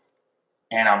out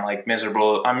and I'm like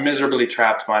miserable. I'm miserably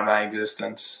trapped by my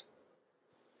existence.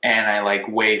 And I like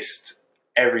waste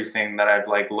everything that I've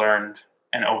like learned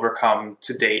and overcome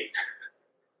to date.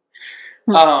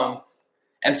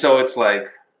 And so it's like,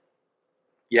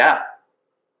 yeah,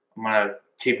 I'm going to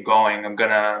keep going. I'm going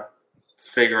to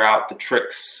figure out the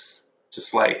tricks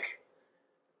just like,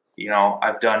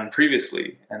 I've done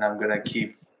previously, and I'm going to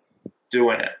keep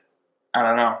doing it. I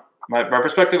don't know. My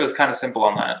perspective is kind of simple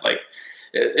on that. Like,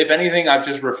 if anything, I've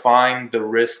just refined the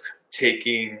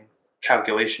risk-taking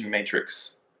calculation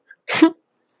matrix.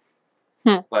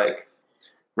 Like,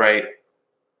 right?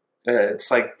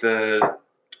 It's like the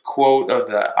quote of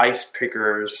the ice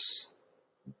pickers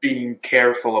being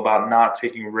careful about not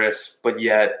taking risks, but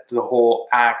yet the whole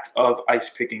act of ice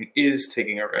picking is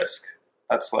taking a risk.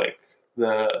 That's like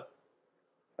the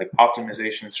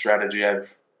optimization strategy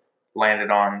I've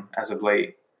landed on as of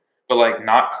late. But like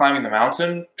not climbing the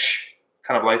mountain,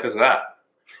 kind of life is that,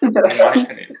 in my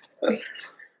opinion.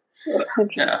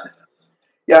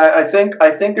 Yeah, I think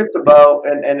it's about,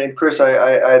 and Chris,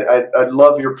 I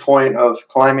love your point of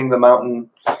climbing the mountain,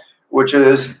 which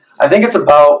is, I think it's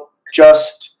about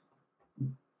just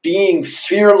being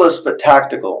fearless but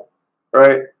tactical,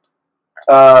 right?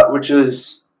 Which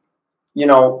is,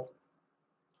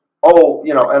 oh,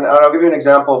 and I'll give you an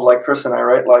example of like Chris and I,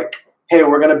 right? Like, hey,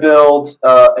 we're going to build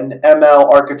an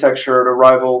ML architecture to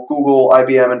rival Google,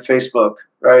 IBM, and Facebook,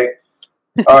 right?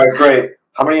 All right, great.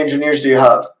 How many engineers do you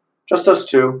have? Just us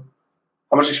two.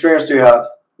 How much experience do you have?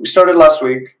 We started last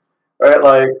week, right?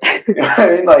 Like, you know what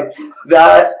I mean? Like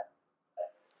that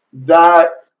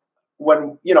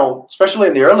when, especially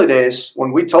in the early days,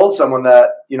 when we told someone that,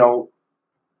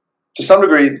 to some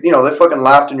degree, they fucking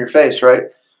laughed in your face, right?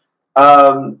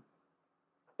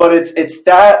 But it's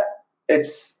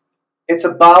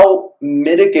about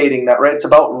mitigating that, right? It's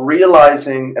about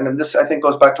realizing, and then this I think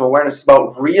goes back to awareness. It's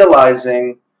about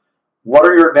realizing what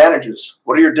are your advantages,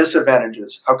 what are your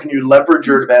disadvantages, how can you leverage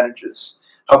your advantages,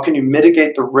 how can you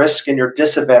mitigate the risk in your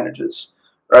disadvantages,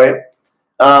 right?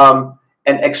 And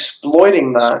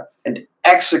exploiting that and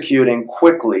executing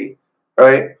quickly,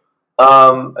 right?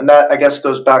 And that I guess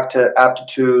goes back to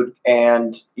aptitude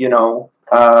and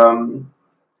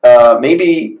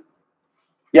maybe,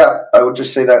 yeah, I would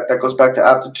just say that goes back to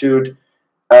aptitude,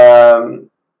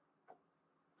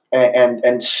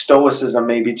 and stoicism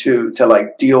maybe too, to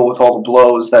like deal with all the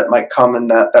blows that might come in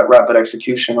that rapid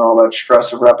execution, or all that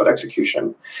stress of rapid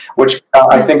execution. Which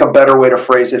I think a better way to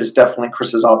phrase it is definitely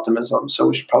Chris's optimism. So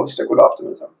we should probably stick with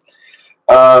optimism.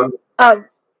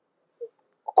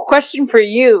 Question for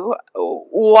you: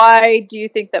 why do you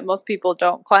think that most people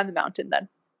don't climb the mountain then?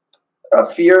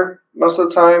 Fear, most of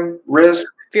the time. Risk.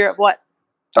 Fear of what?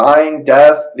 Dying,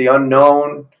 death, the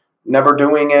unknown, never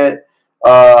doing it.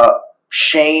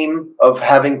 Shame of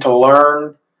having to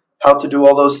learn how to do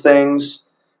all those things.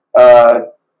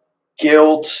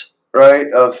 Guilt,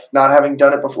 right, of not having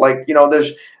done it before. Like,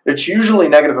 it's usually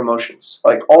negative emotions,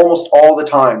 like almost all the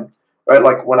time, right?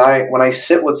 Like when I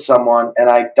sit with someone and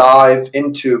I dive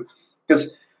into,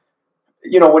 because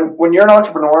when you're an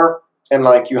entrepreneur and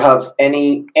like you have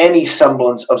any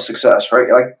semblance of success,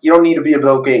 right? Like, you don't need to be a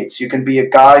Bill Gates. You can be a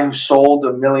guy who sold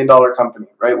 $1 million company,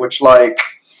 right? Which, like,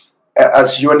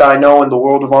 as you and I know, in the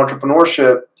world of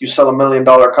entrepreneurship, you sell $1 million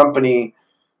company,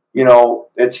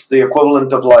 it's the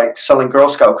equivalent of like selling Girl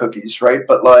Scout cookies, right?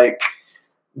 But like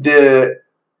the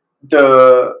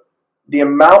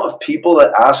amount of people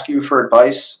that ask you for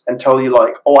advice and tell you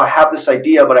like, oh, I have this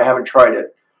idea, but I haven't tried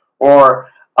it. Or,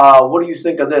 what do you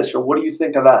think of this? Or what do you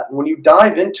think of that? And when you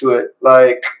dive into it,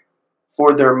 like,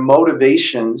 for their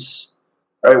motivations,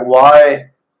 right?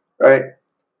 Why, right?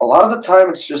 A lot of the time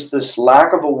it's just this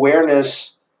lack of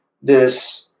awareness,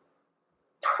 this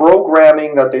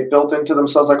programming that they built into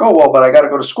themselves, like, oh, well, but I got to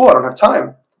go to school, I don't have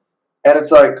time. And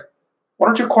it's like, why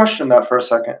don't you question that for a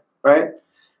second, right?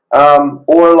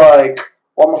 Or like,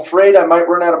 well, I'm afraid I might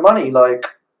run out of money. Like,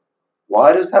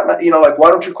 why does that matter? Like,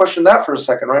 why don't you question that for a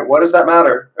second, right? Why does that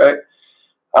matter, right?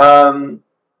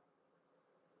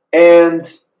 And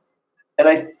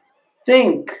I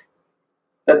think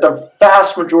that the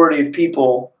vast majority of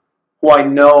people who I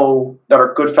know that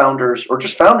are good founders, or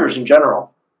just founders in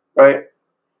general, right?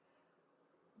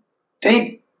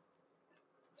 They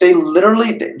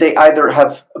literally, they either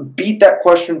have beat that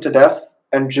question to death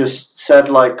and just said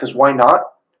like, because why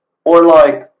not? Or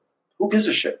like, who gives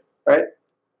a shit, right?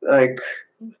 Like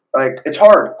it's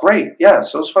hard. Great. Yeah.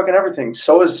 So is fucking everything.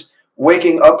 So is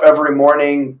waking up every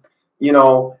morning,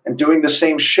 and doing the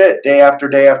same shit day after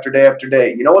day after day after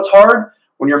day. You know what's hard?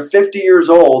 When you're 50 years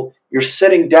old, you're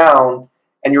sitting down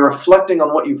and you're reflecting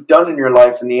on what you've done in your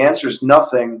life, and the answer is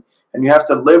nothing. And you have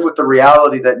to live with the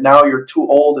reality that now you're too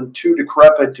old and too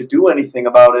decrepit to do anything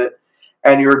about it.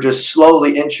 And you're just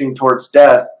slowly inching towards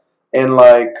death in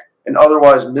like an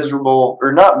otherwise miserable,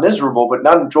 or not miserable, but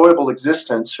not enjoyable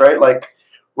existence, right? Like,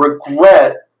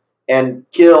 regret and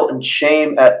guilt and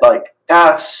shame at like,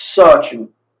 that's such an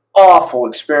awful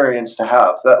experience to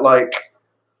have, that like,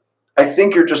 I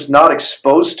think you're just not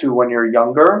exposed to when you're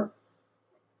younger.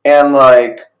 And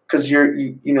like, because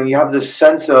you have this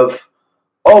sense of,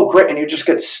 oh, great, and you just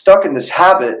get stuck in this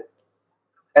habit,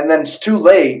 and then it's too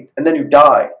late, and then you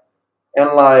die.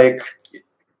 And like,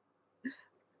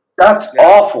 that's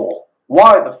awful.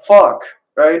 Why the fuck,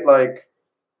 right? Like,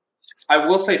 I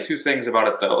will say two things about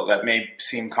it, though, that may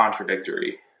seem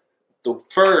contradictory. The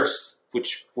first,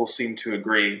 which we'll seem to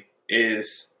agree,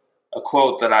 is a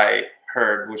quote that I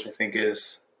heard, which I think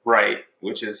is right,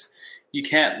 which is, you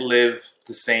can't live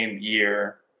the same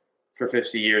year for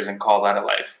 50 years and call that a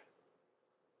life.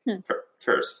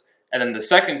 First. And then the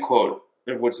second quote,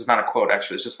 which is not a quote,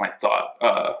 actually, it's just my thought,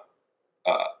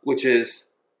 which is,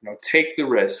 take the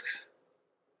risks,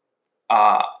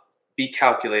 be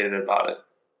calculated about it.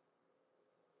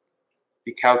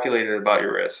 Be calculated about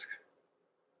your risk.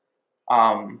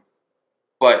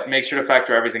 but make sure to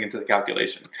factor everything into the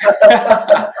calculation.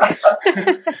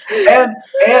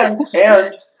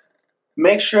 and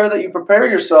make sure that you prepare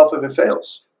yourself if it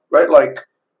fails, right? Like,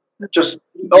 just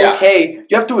okay.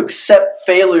 You have to accept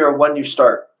failure when you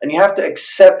start, and you have to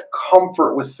accept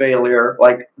comfort with failure,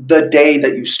 like the day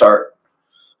that you start.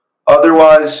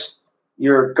 Otherwise,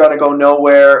 you're gonna go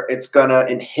nowhere. It's gonna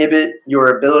inhibit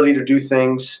your ability to do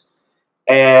things,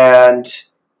 and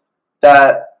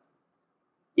that,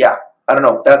 yeah, I don't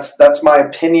know. That's my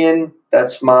opinion.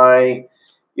 That's my,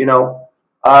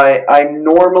 I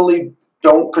normally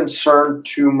don't concern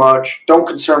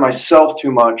myself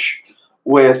too much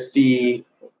with the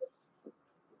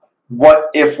what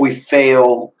if we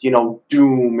fail,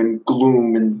 doom and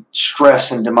gloom and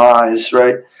stress and demise,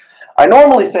 right? I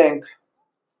normally think,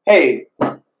 hey,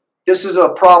 this is a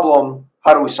problem.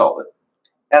 How do we solve it?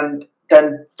 And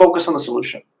then focus on the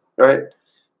solution, right?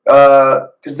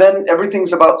 Because then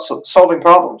everything's about solving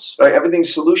problems, right?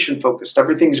 Everything's solution focused.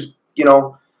 Everything's,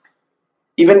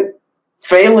 even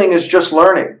failing is just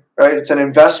learning, right? It's an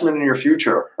investment in your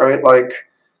future, right? Like,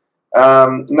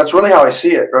 and that's really how I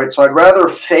see it, right? So I'd rather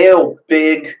fail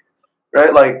big,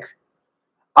 right? Like,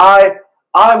 I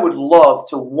would love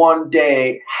to one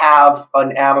day have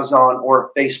an Amazon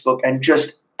or a Facebook and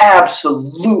just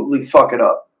absolutely fuck it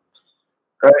up,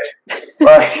 right?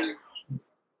 Like,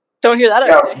 don't hear that.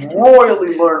 Yeah,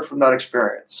 royally learn from that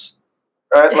experience,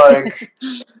 right? Like,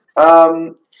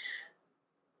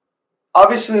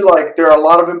 obviously, like, there are a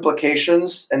lot of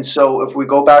implications, and so if we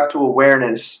go back to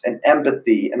awareness and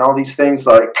empathy and all these things,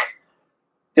 like,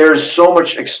 there's so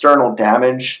much external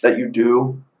damage that you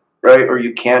do, right, or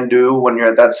you can do when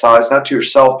you're at that size, not to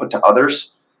yourself but to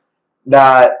others,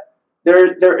 that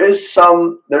there's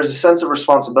a sense of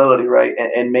responsibility, right,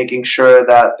 in making sure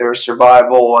that there's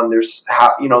survival and there's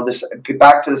this,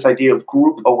 back to this idea of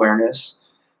group awareness,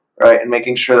 right, and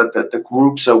making sure that the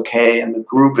group's okay and the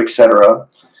group, etc.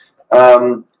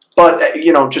 But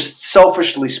just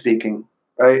selfishly speaking,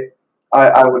 right,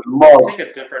 I would love. I take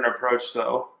a different approach,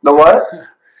 though. The what?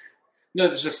 No,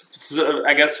 it's just,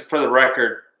 I guess, for the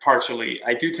record, partially,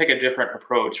 I do take a different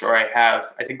approach, or I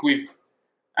think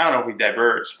I don't know if we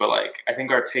diverged, but like, I think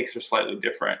our takes are slightly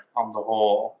different on the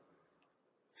whole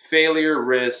failure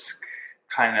risk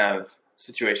kind of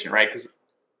situation, right? Because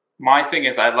my thing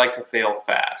is, I'd like to fail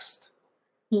fast,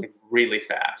 like really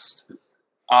fast.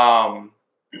 And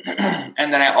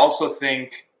then I also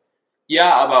think,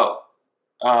 about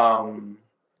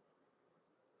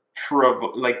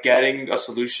like getting a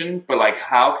solution, but like,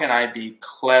 how can I be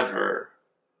clever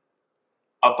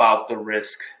about the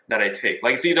risk that I take?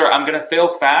 Like, it's either I'm gonna fail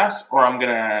fast or I'm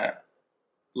gonna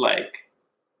like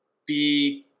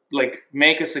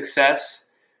make a success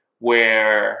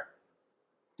where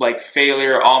like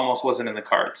failure almost wasn't in the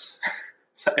cards.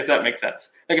 If that makes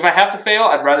sense. Like, if I have to fail,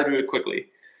 I'd rather do it quickly.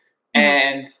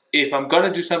 And if I'm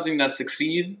gonna do something that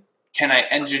succeed, can I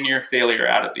engineer failure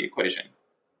out of the equation?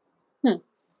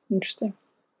 Interesting.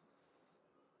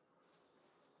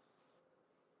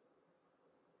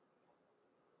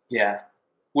 Yeah,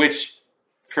 which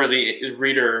for the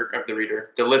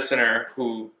listener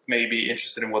who may be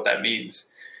interested in what that means,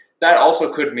 that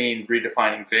also could mean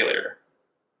redefining failure,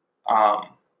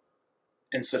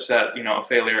 in such that a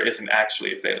failure isn't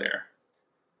actually a failure.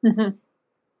 Mm-hmm.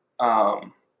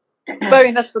 But I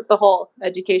mean, that's what the whole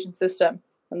education system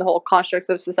and the whole constructs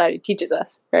of society teaches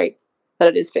us, right? That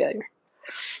it is failure.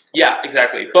 Yeah,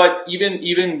 exactly. But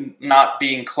even not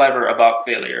being clever about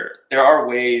failure, there are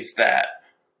ways that,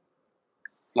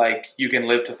 like, you can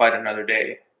live to fight another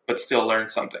day, but still learn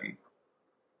something.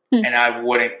 And I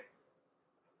wouldn't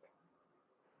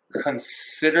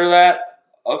consider that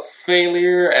a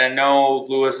failure. And I know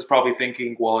Lewis is probably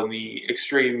thinking, well, in the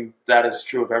extreme, that is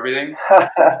true of everything.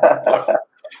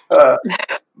 But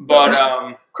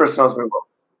Chris knows me well.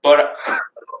 But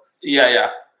yeah.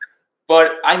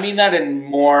 But I mean that in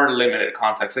more limited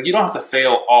context. Like, you don't have to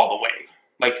fail all the way.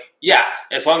 Like, yeah,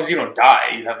 as long as you don't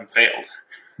die, you haven't failed.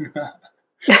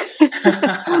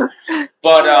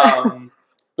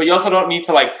 But you also don't need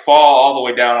to like fall all the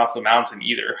way down off the mountain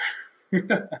either.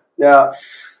 Yeah,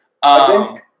 I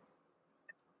think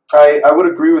I would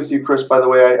agree with you, Chris. By the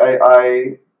way,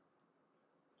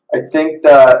 I think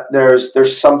that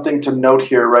there's something to note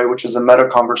here, right? Which is a meta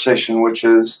conversation, which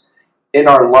is, in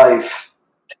our life,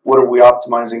 what are we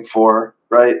optimizing for,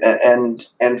 right? And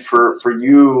for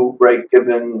you, right?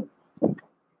 Given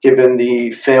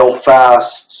the fail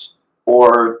fast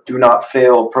or do not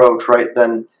fail approach, right?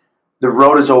 Then the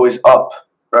road is always up,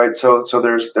 right? So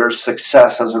there's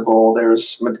success as a goal.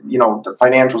 There's the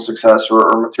financial success or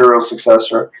material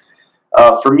success. Or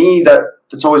for me,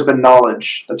 that's always been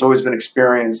knowledge, that's always been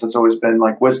experience, that's always been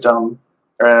like wisdom.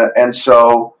 And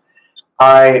so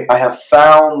I have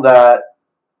found that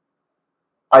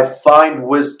I find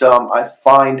wisdom, I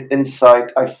find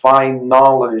insight, I find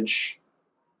knowledge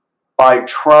by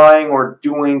trying or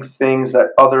doing things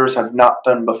that others have not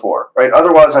done before, right?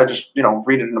 Otherwise, I just,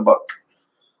 read it in a book,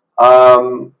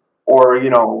 or,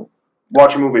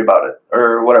 watch a movie about it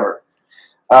or whatever.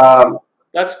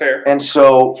 That's fair. And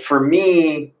so for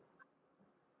me,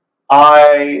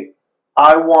 I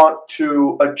want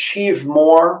to achieve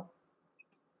more,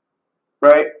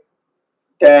 right,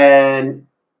 than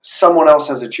someone else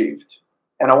has achieved.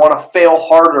 And I want to fail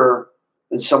harder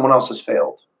than someone else has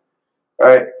failed,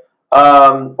 right?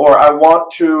 Or I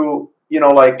want to,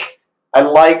 I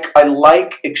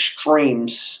like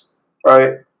extremes,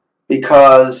 right?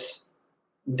 Because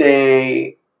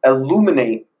they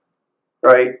illuminate,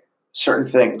 right,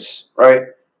 certain things, right?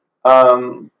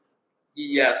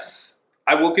 Yes.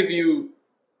 I will give you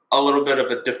a little bit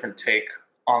of a different take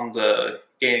on the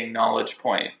gaining knowledge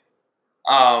point,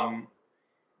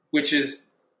 which is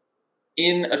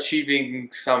in achieving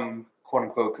some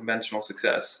quote-unquote conventional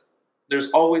success, there's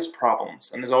always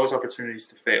problems and there's always opportunities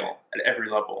to fail at every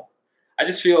level. I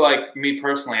just feel like, me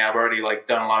personally, I've already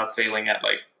done a lot of failing at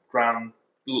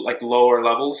lower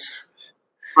levels.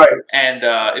 Right. And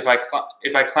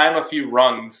if I climb a few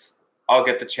rungs, I'll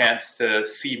get the chance to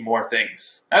see more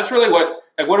things. That's really what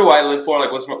do I live for?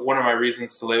 What's one of my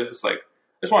reasons to live? It's I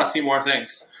just want to see more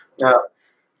things. Yeah.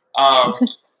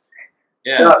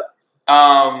 Yeah.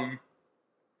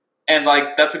 And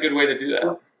that's a good way to do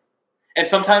that. And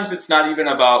sometimes it's not even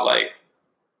about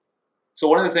so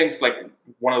one of the things,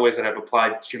 one of the ways that I've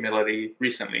applied humility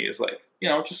recently is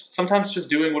just sometimes just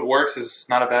doing what works is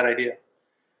not a bad idea.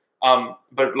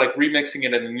 But remixing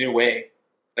it in a new way,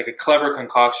 a clever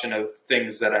concoction of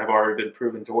things that have already been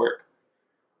proven to work,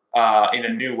 in a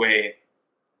new way.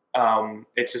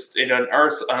 It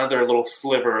unearths another little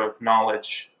sliver of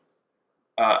knowledge,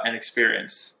 and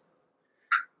experience.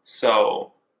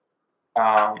 So,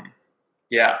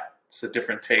 yeah, it's a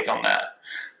different take on that.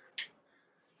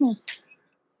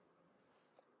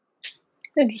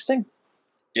 Interesting.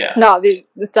 Yeah. No,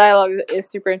 this dialogue is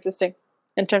super interesting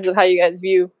in terms of how you guys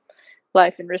view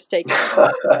life and risk taking.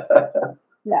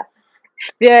 Yeah,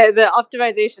 the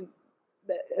optimization.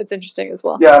 It's interesting as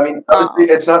well. Yeah, I mean,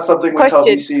 obviously, it's not something we tell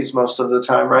VCs most of the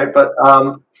time, right? But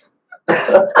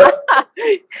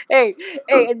hey,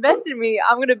 invest in me.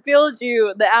 I'm gonna build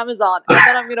you the Amazon, and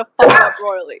then I'm gonna fuck up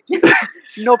royally.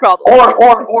 No problem.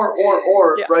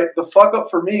 Or yeah. Right? The fuck up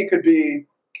for me could be,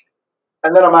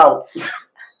 and then I'm out.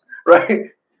 Right?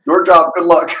 Your job. Good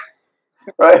luck.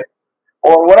 Right?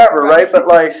 Or whatever. Right? But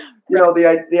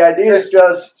the idea is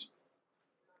just.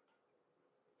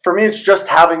 For me, it's just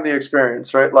having the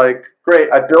experience, right?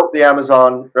 Great, I built the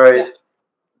Amazon, right? Yeah.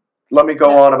 Let me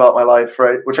go on about my life,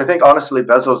 right? Which I think, honestly,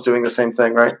 Bezos doing the same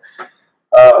thing, right?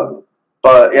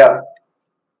 But, yeah.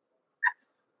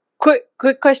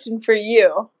 Quick question for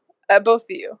you, both of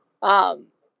you.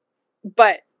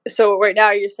 But, so right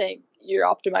now you're saying you're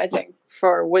optimizing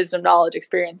for wisdom, knowledge,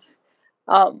 experience.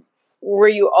 Were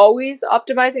you always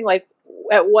optimizing?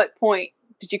 At what point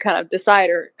did you kind of decide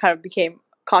or kind of became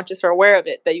conscious or aware of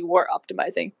it that you were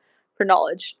optimizing for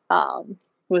knowledge,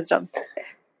 wisdom?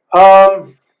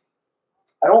 I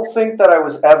don't think that I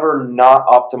was ever not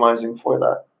optimizing for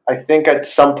that. I think at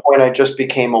some point I just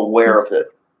became aware of it,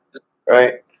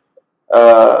 right?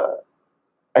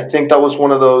 I think that was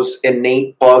one of those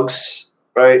innate bugs,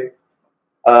 right?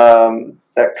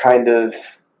 That kind of,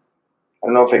 I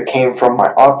don't know if it came from my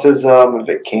autism, if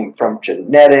it came from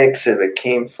genetics, if it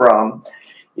came from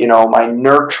my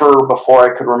nurture before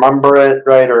I could remember it,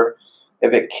 right? Or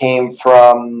if it came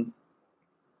from,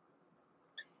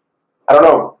 I don't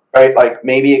know, right?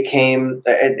 Maybe it came,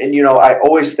 and I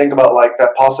always think about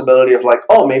that possibility of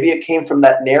oh, maybe it came from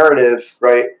that narrative,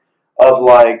 right? Of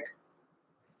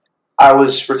I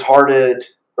was retarded,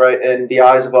 right? In the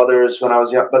eyes of others when I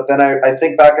was young. But then I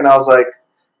think back and I was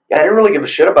yeah, I didn't really give a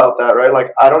shit about that,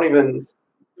 right? I don't even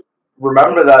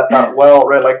remember that well,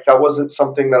 right? That wasn't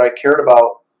something that I cared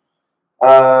about.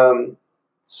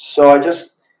 So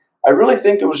I really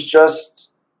think it was just,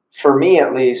 for me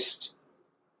at least,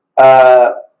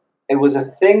 it was a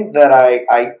thing that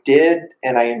I did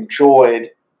and I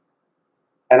enjoyed.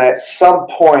 And at some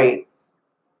point,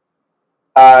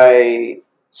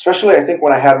 especially I think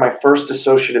when I had my first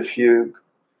dissociative fugue,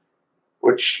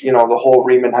 which, the whole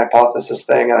Riemann hypothesis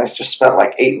thing, and I just spent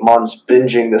 8 months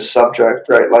binging this subject,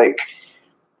 right?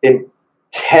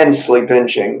 Intensely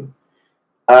binging.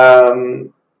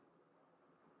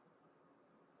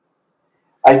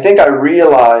 I think I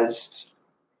realized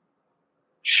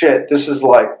shit, this is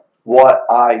like what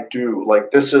I do.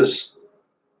 Like this is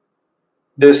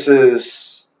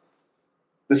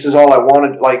all I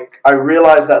wanted. Like I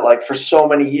realized that like for so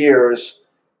many years,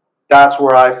 that's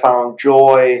where I found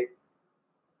joy.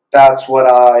 That's what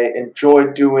I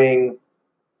enjoyed doing,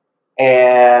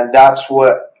 and that's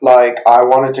what like I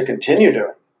wanted to continue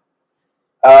doing.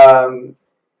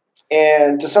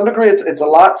 And to some degree, it's a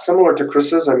lot similar to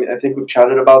Chris's. I mean, I think we've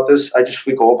chatted about this.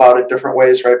 We go about it different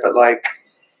ways, right? But like,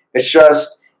 it's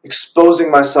just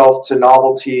exposing myself to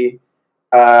novelty,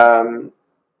 and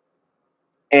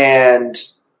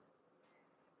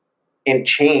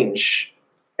change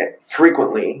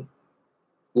frequently,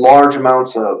 large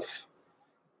amounts of,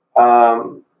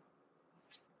 and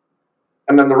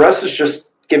then the rest is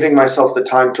just giving myself the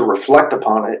time to reflect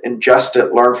upon it, ingest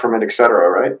it, learn from it, etc.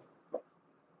 Right?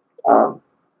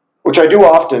 Which I do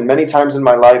often. Many times in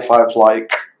my life, I've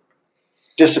like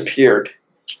disappeared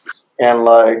and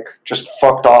like just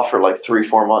fucked off for like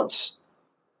 3-4 months,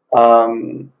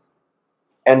 and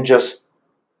just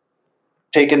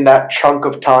taken that chunk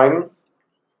of time,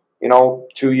 2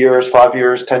 years, 5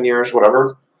 years, 10 years,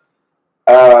 whatever,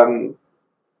 and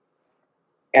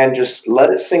just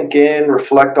let it sink in,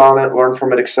 reflect on it, learn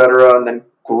from it, etc., and then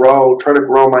try to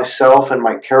grow myself and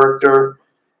my character,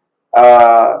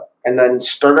 and then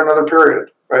start another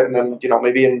period, right? And then,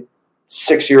 maybe in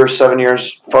 6 years, 7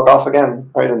 years, fuck off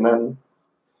again, right? And then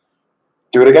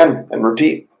do it again and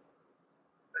repeat.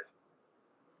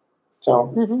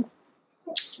 So. Mm-hmm.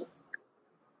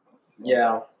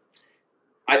 Yeah.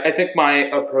 I think my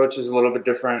approach is a little bit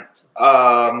different.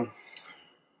 And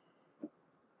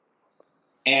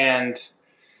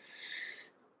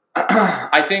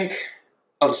I think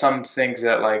of some things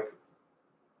that like,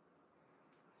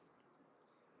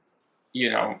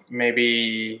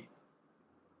 maybe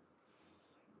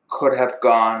could have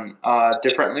gone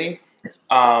differently.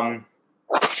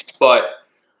 But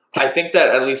I think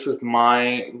that at least with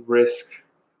my risk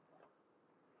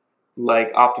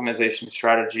like optimization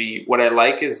strategy, what I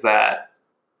like is that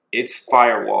it's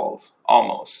firewalled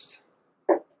almost.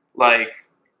 Like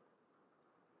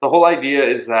the whole idea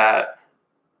is that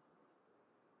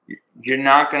you're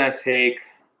not going to take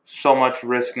so much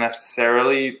risk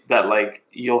necessarily that like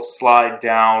you'll slide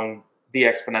down the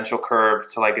exponential curve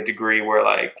to like a degree where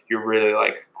like you're really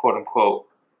like quote unquote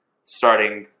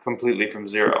starting completely from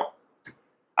zero.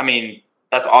 I mean,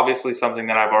 that's obviously something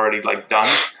that I've already like done.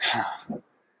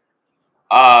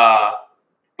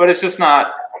 But it's just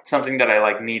not something that I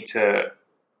like need to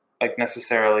like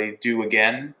necessarily do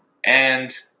again.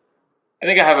 And I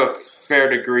think I have a fair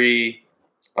degree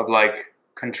of like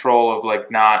control of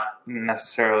like not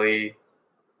necessarily,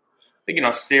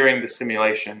 steering the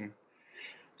simulation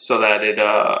so that it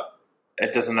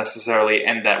doesn't necessarily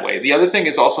end that way. The other thing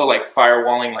is also like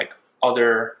firewalling like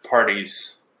other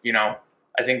parties. I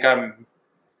think I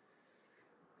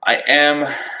am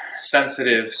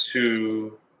sensitive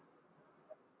to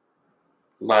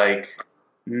like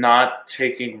not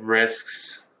taking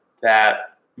risks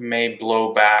that may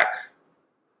blow back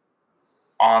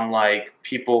on like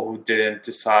people who didn't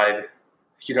decide,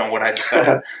 what I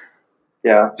decided.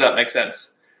 Yeah. Does that make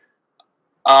sense?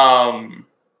 And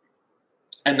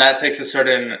that takes a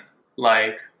certain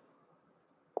like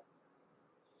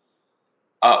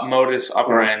modus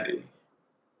operandi.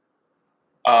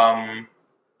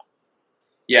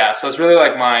 Yeah, so it's really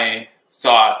like my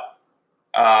thought.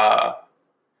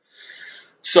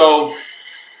 So,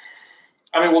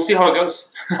 I mean, we'll see how it goes.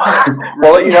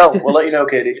 We'll let you know. We'll let you know,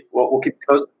 Katie. We'll keep you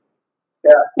posted.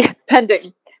 Yeah.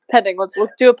 Pending.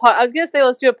 Let's do I was gonna say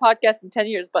let's do a podcast in 10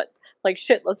 years, but like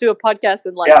shit, let's do a podcast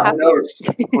in like half a year.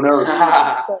 Who knows?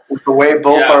 With the way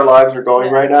both our lives are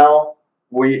going right now,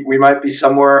 we might be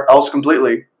somewhere else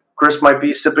completely. Chris might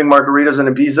be sipping margaritas in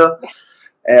Ibiza,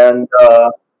 and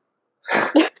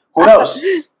who knows?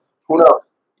 Who knows?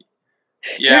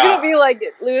 Yeah. You're gonna be like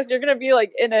Lewis. You're gonna be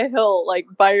like in a hill, like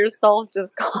by yourself,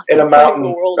 just in a mountain,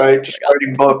 the world, right? Just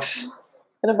writing books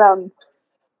in a mountain.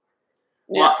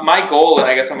 Yeah. My goal, and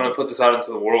I guess I'm going to put this out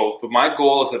into the world, but my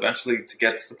goal is eventually to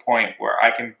get to the point where I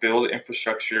can build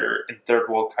infrastructure in third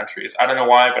world countries. I don't know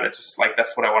why, but it's just like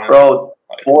that's what I want to do. Bro,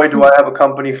 boy, do I have a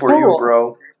company for you,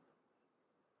 bro.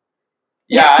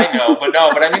 Yeah, I know, but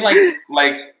I mean,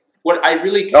 like what I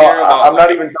really care about. I'm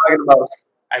not even talking about.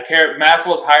 I care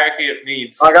Maslow's hierarchy of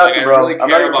needs. I got you, bro. I'm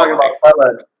not even talking about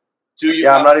Seled.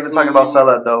 I'm not even talking about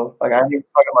Seled though. Like I'm even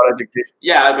talking about education.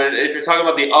 Yeah, but if you're talking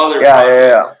about the other,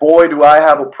 yeah. Boy, do I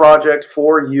have a project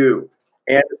for you,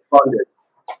 and it's funded.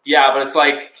 Yeah, but it's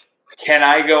like, can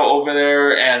I go over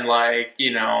there and like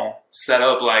set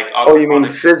up like? Oh, you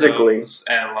mean physically?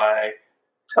 And like,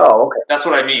 oh, okay. That's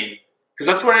what I mean.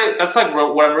 because that's like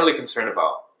what I'm really concerned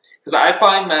about. Because I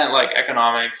find that like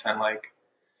economics and like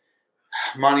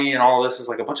money and all this is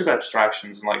like a bunch of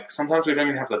abstractions, and like sometimes we don't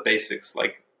even have the basics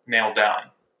like nailed down.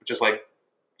 Which is like,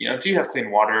 do you have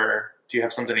clean water? Do you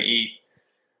have something to eat?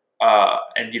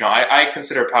 And I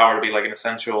consider power to be like an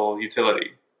essential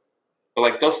utility. But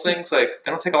like those things, like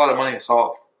they don't take a lot of money to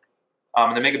solve,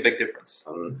 and they make a big difference.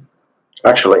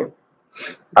 Actually,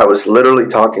 I was literally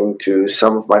talking to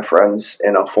some of my friends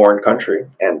in a foreign country,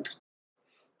 and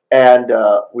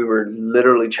we were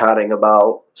literally chatting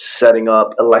about setting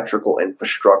up electrical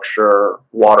infrastructure,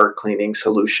 water cleaning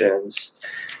solutions,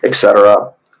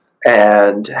 etc.,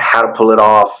 and how to pull it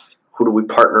off. Who do we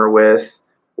partner with?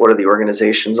 What are the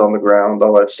organizations on the ground?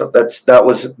 All that stuff. That's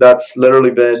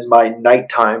literally been my night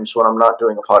times when I'm not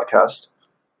doing a podcast.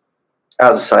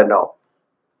 As a side note.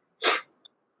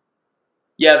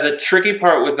 Yeah, the tricky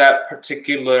part with that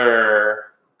particular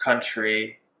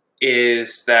country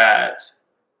is that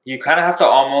you kind of have to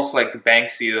almost like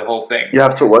Banksy the whole thing. You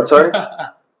have to what, sorry?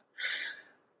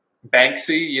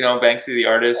 Banksy, Banksy the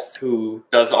artist who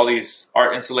does all these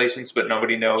art installations, but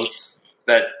nobody knows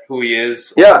who he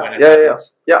is. Yeah. I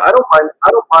don't mind.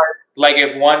 Like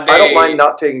if one day, I don't mind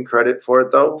not taking credit for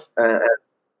it though.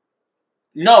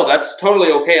 No, that's totally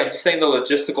okay. I'm just saying the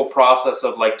logistical process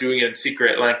of like doing it in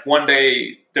secret. Like one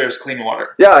day there's clean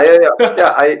water. Yeah.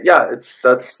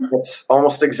 That's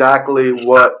almost exactly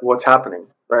what's happening,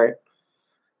 right?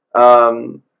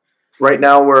 Right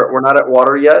now we're not at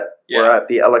water yet. Yeah. We're at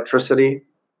the electricity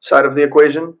side of the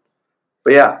equation.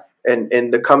 But yeah,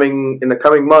 in the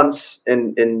coming months,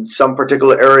 in some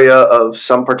particular area of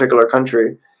some particular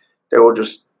country, there will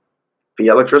just be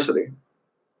electricity.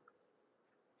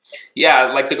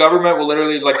 Yeah, like the government will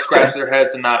literally like scratch their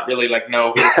heads and not really like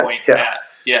know who to point at.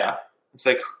 Yeah, it's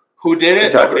like who did it?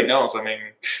 Exactly. Nobody knows. I mean,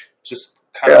 just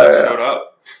kind of showed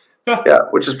up. Yeah,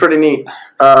 which is pretty neat.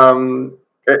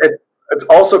 It's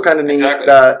also kind of neat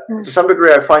that to some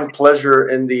degree I find pleasure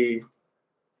in the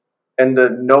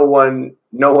no one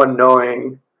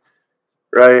knowing,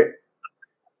 right?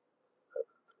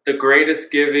 The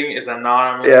greatest giving is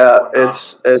anonymous. Yeah,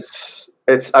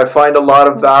 it's I find a lot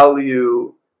of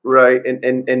value, right,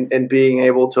 in being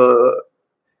able to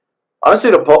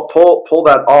honestly to pull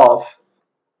that off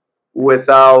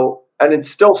without, and it's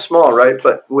still small, right,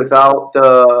 but without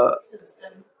the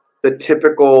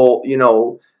typical,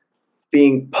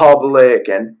 being public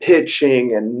and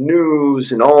pitching and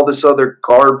news and all this other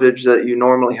garbage that you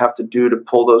normally have to do to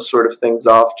pull those sort of things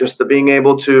off. Just the being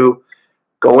able to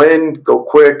go in, go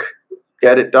quick,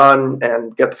 get it done,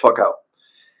 and get the fuck out.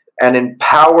 And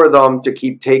empower them to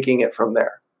keep taking it from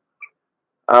there.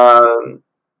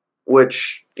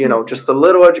 Which, just a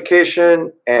little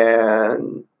education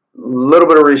and a little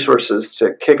bit of resources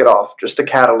to kick it off, just a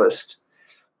catalyst.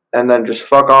 And then just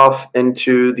fuck off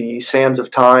into the sands of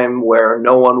time where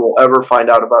no one will ever find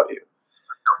out about you.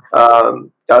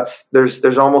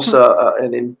 There's almost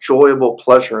an enjoyable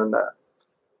pleasure in that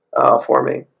for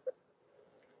me.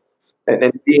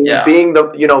 And being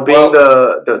the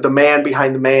man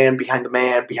behind the man behind the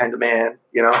man behind the man.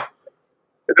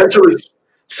 Eventually,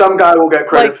 some guy will get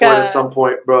credit for it at some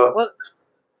point, bro.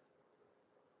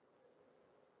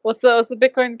 What's the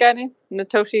Bitcoin guy name?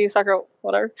 Satoshi Sakura,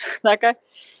 whatever. That guy?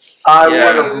 I would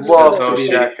have loved to be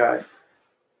that guy.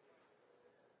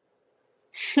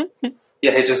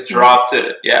 Yeah, he just dropped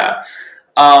it. Yeah.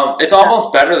 It's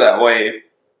almost better that way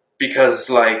because,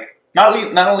 like, not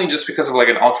only just because of, like,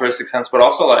 an altruistic sense, but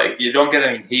also, like, you don't get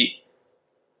any heat.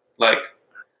 Like,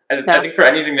 I think for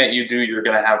anything that you do, you're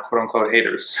going to have quote-unquote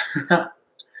haters.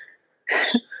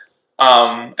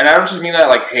 And I don't just mean that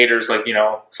like haters, like,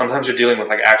 sometimes you're dealing with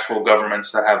like actual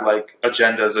governments that have like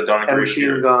agendas that don't agree with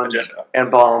your guns agenda. And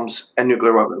bombs and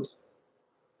nuclear weapons.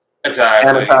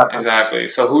 Exactly.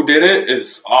 So who did it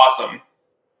is awesome.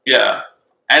 Yeah.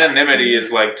 Anonymity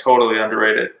is like totally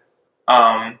underrated.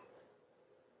 But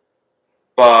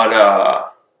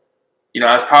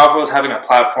as powerful as having a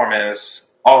platform is,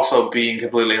 also being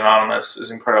completely anonymous is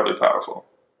incredibly powerful.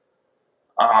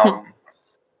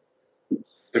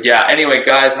 But yeah, anyway,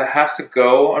 guys, I have to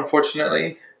go,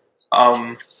 unfortunately.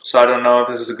 So I don't know if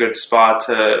this is a good spot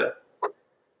to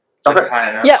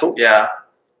kind of... Yeah. Cool. Yeah.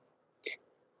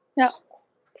 Yeah.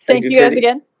 Thank you guys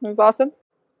again. It was awesome.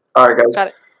 All right, guys. Got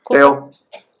it. Cool. Dale.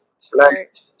 All right.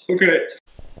 Okay.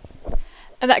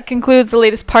 And that concludes the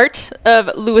latest part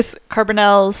of Louis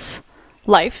Carbonell's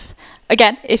life.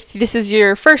 Again, if this is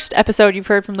your first episode you've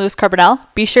heard from Louis Carbonell,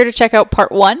 be sure to check out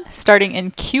part 1, starting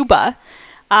in Cuba.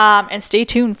 And stay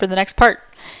tuned for the next part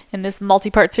in this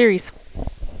multi-part series.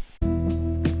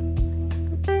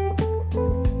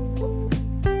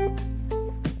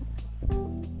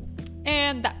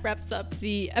 And that wraps up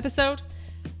the episode.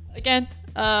 Again,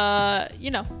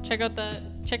 check out the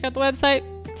website,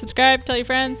 subscribe, tell your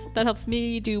friends. That helps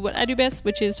me do what I do best,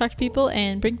 which is talk to people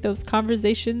and bring those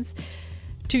conversations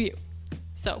to you.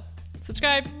 So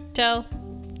subscribe,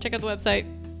 check out the website,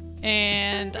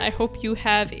 and I hope you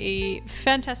have a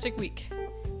fantastic week.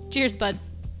 Cheers, bud.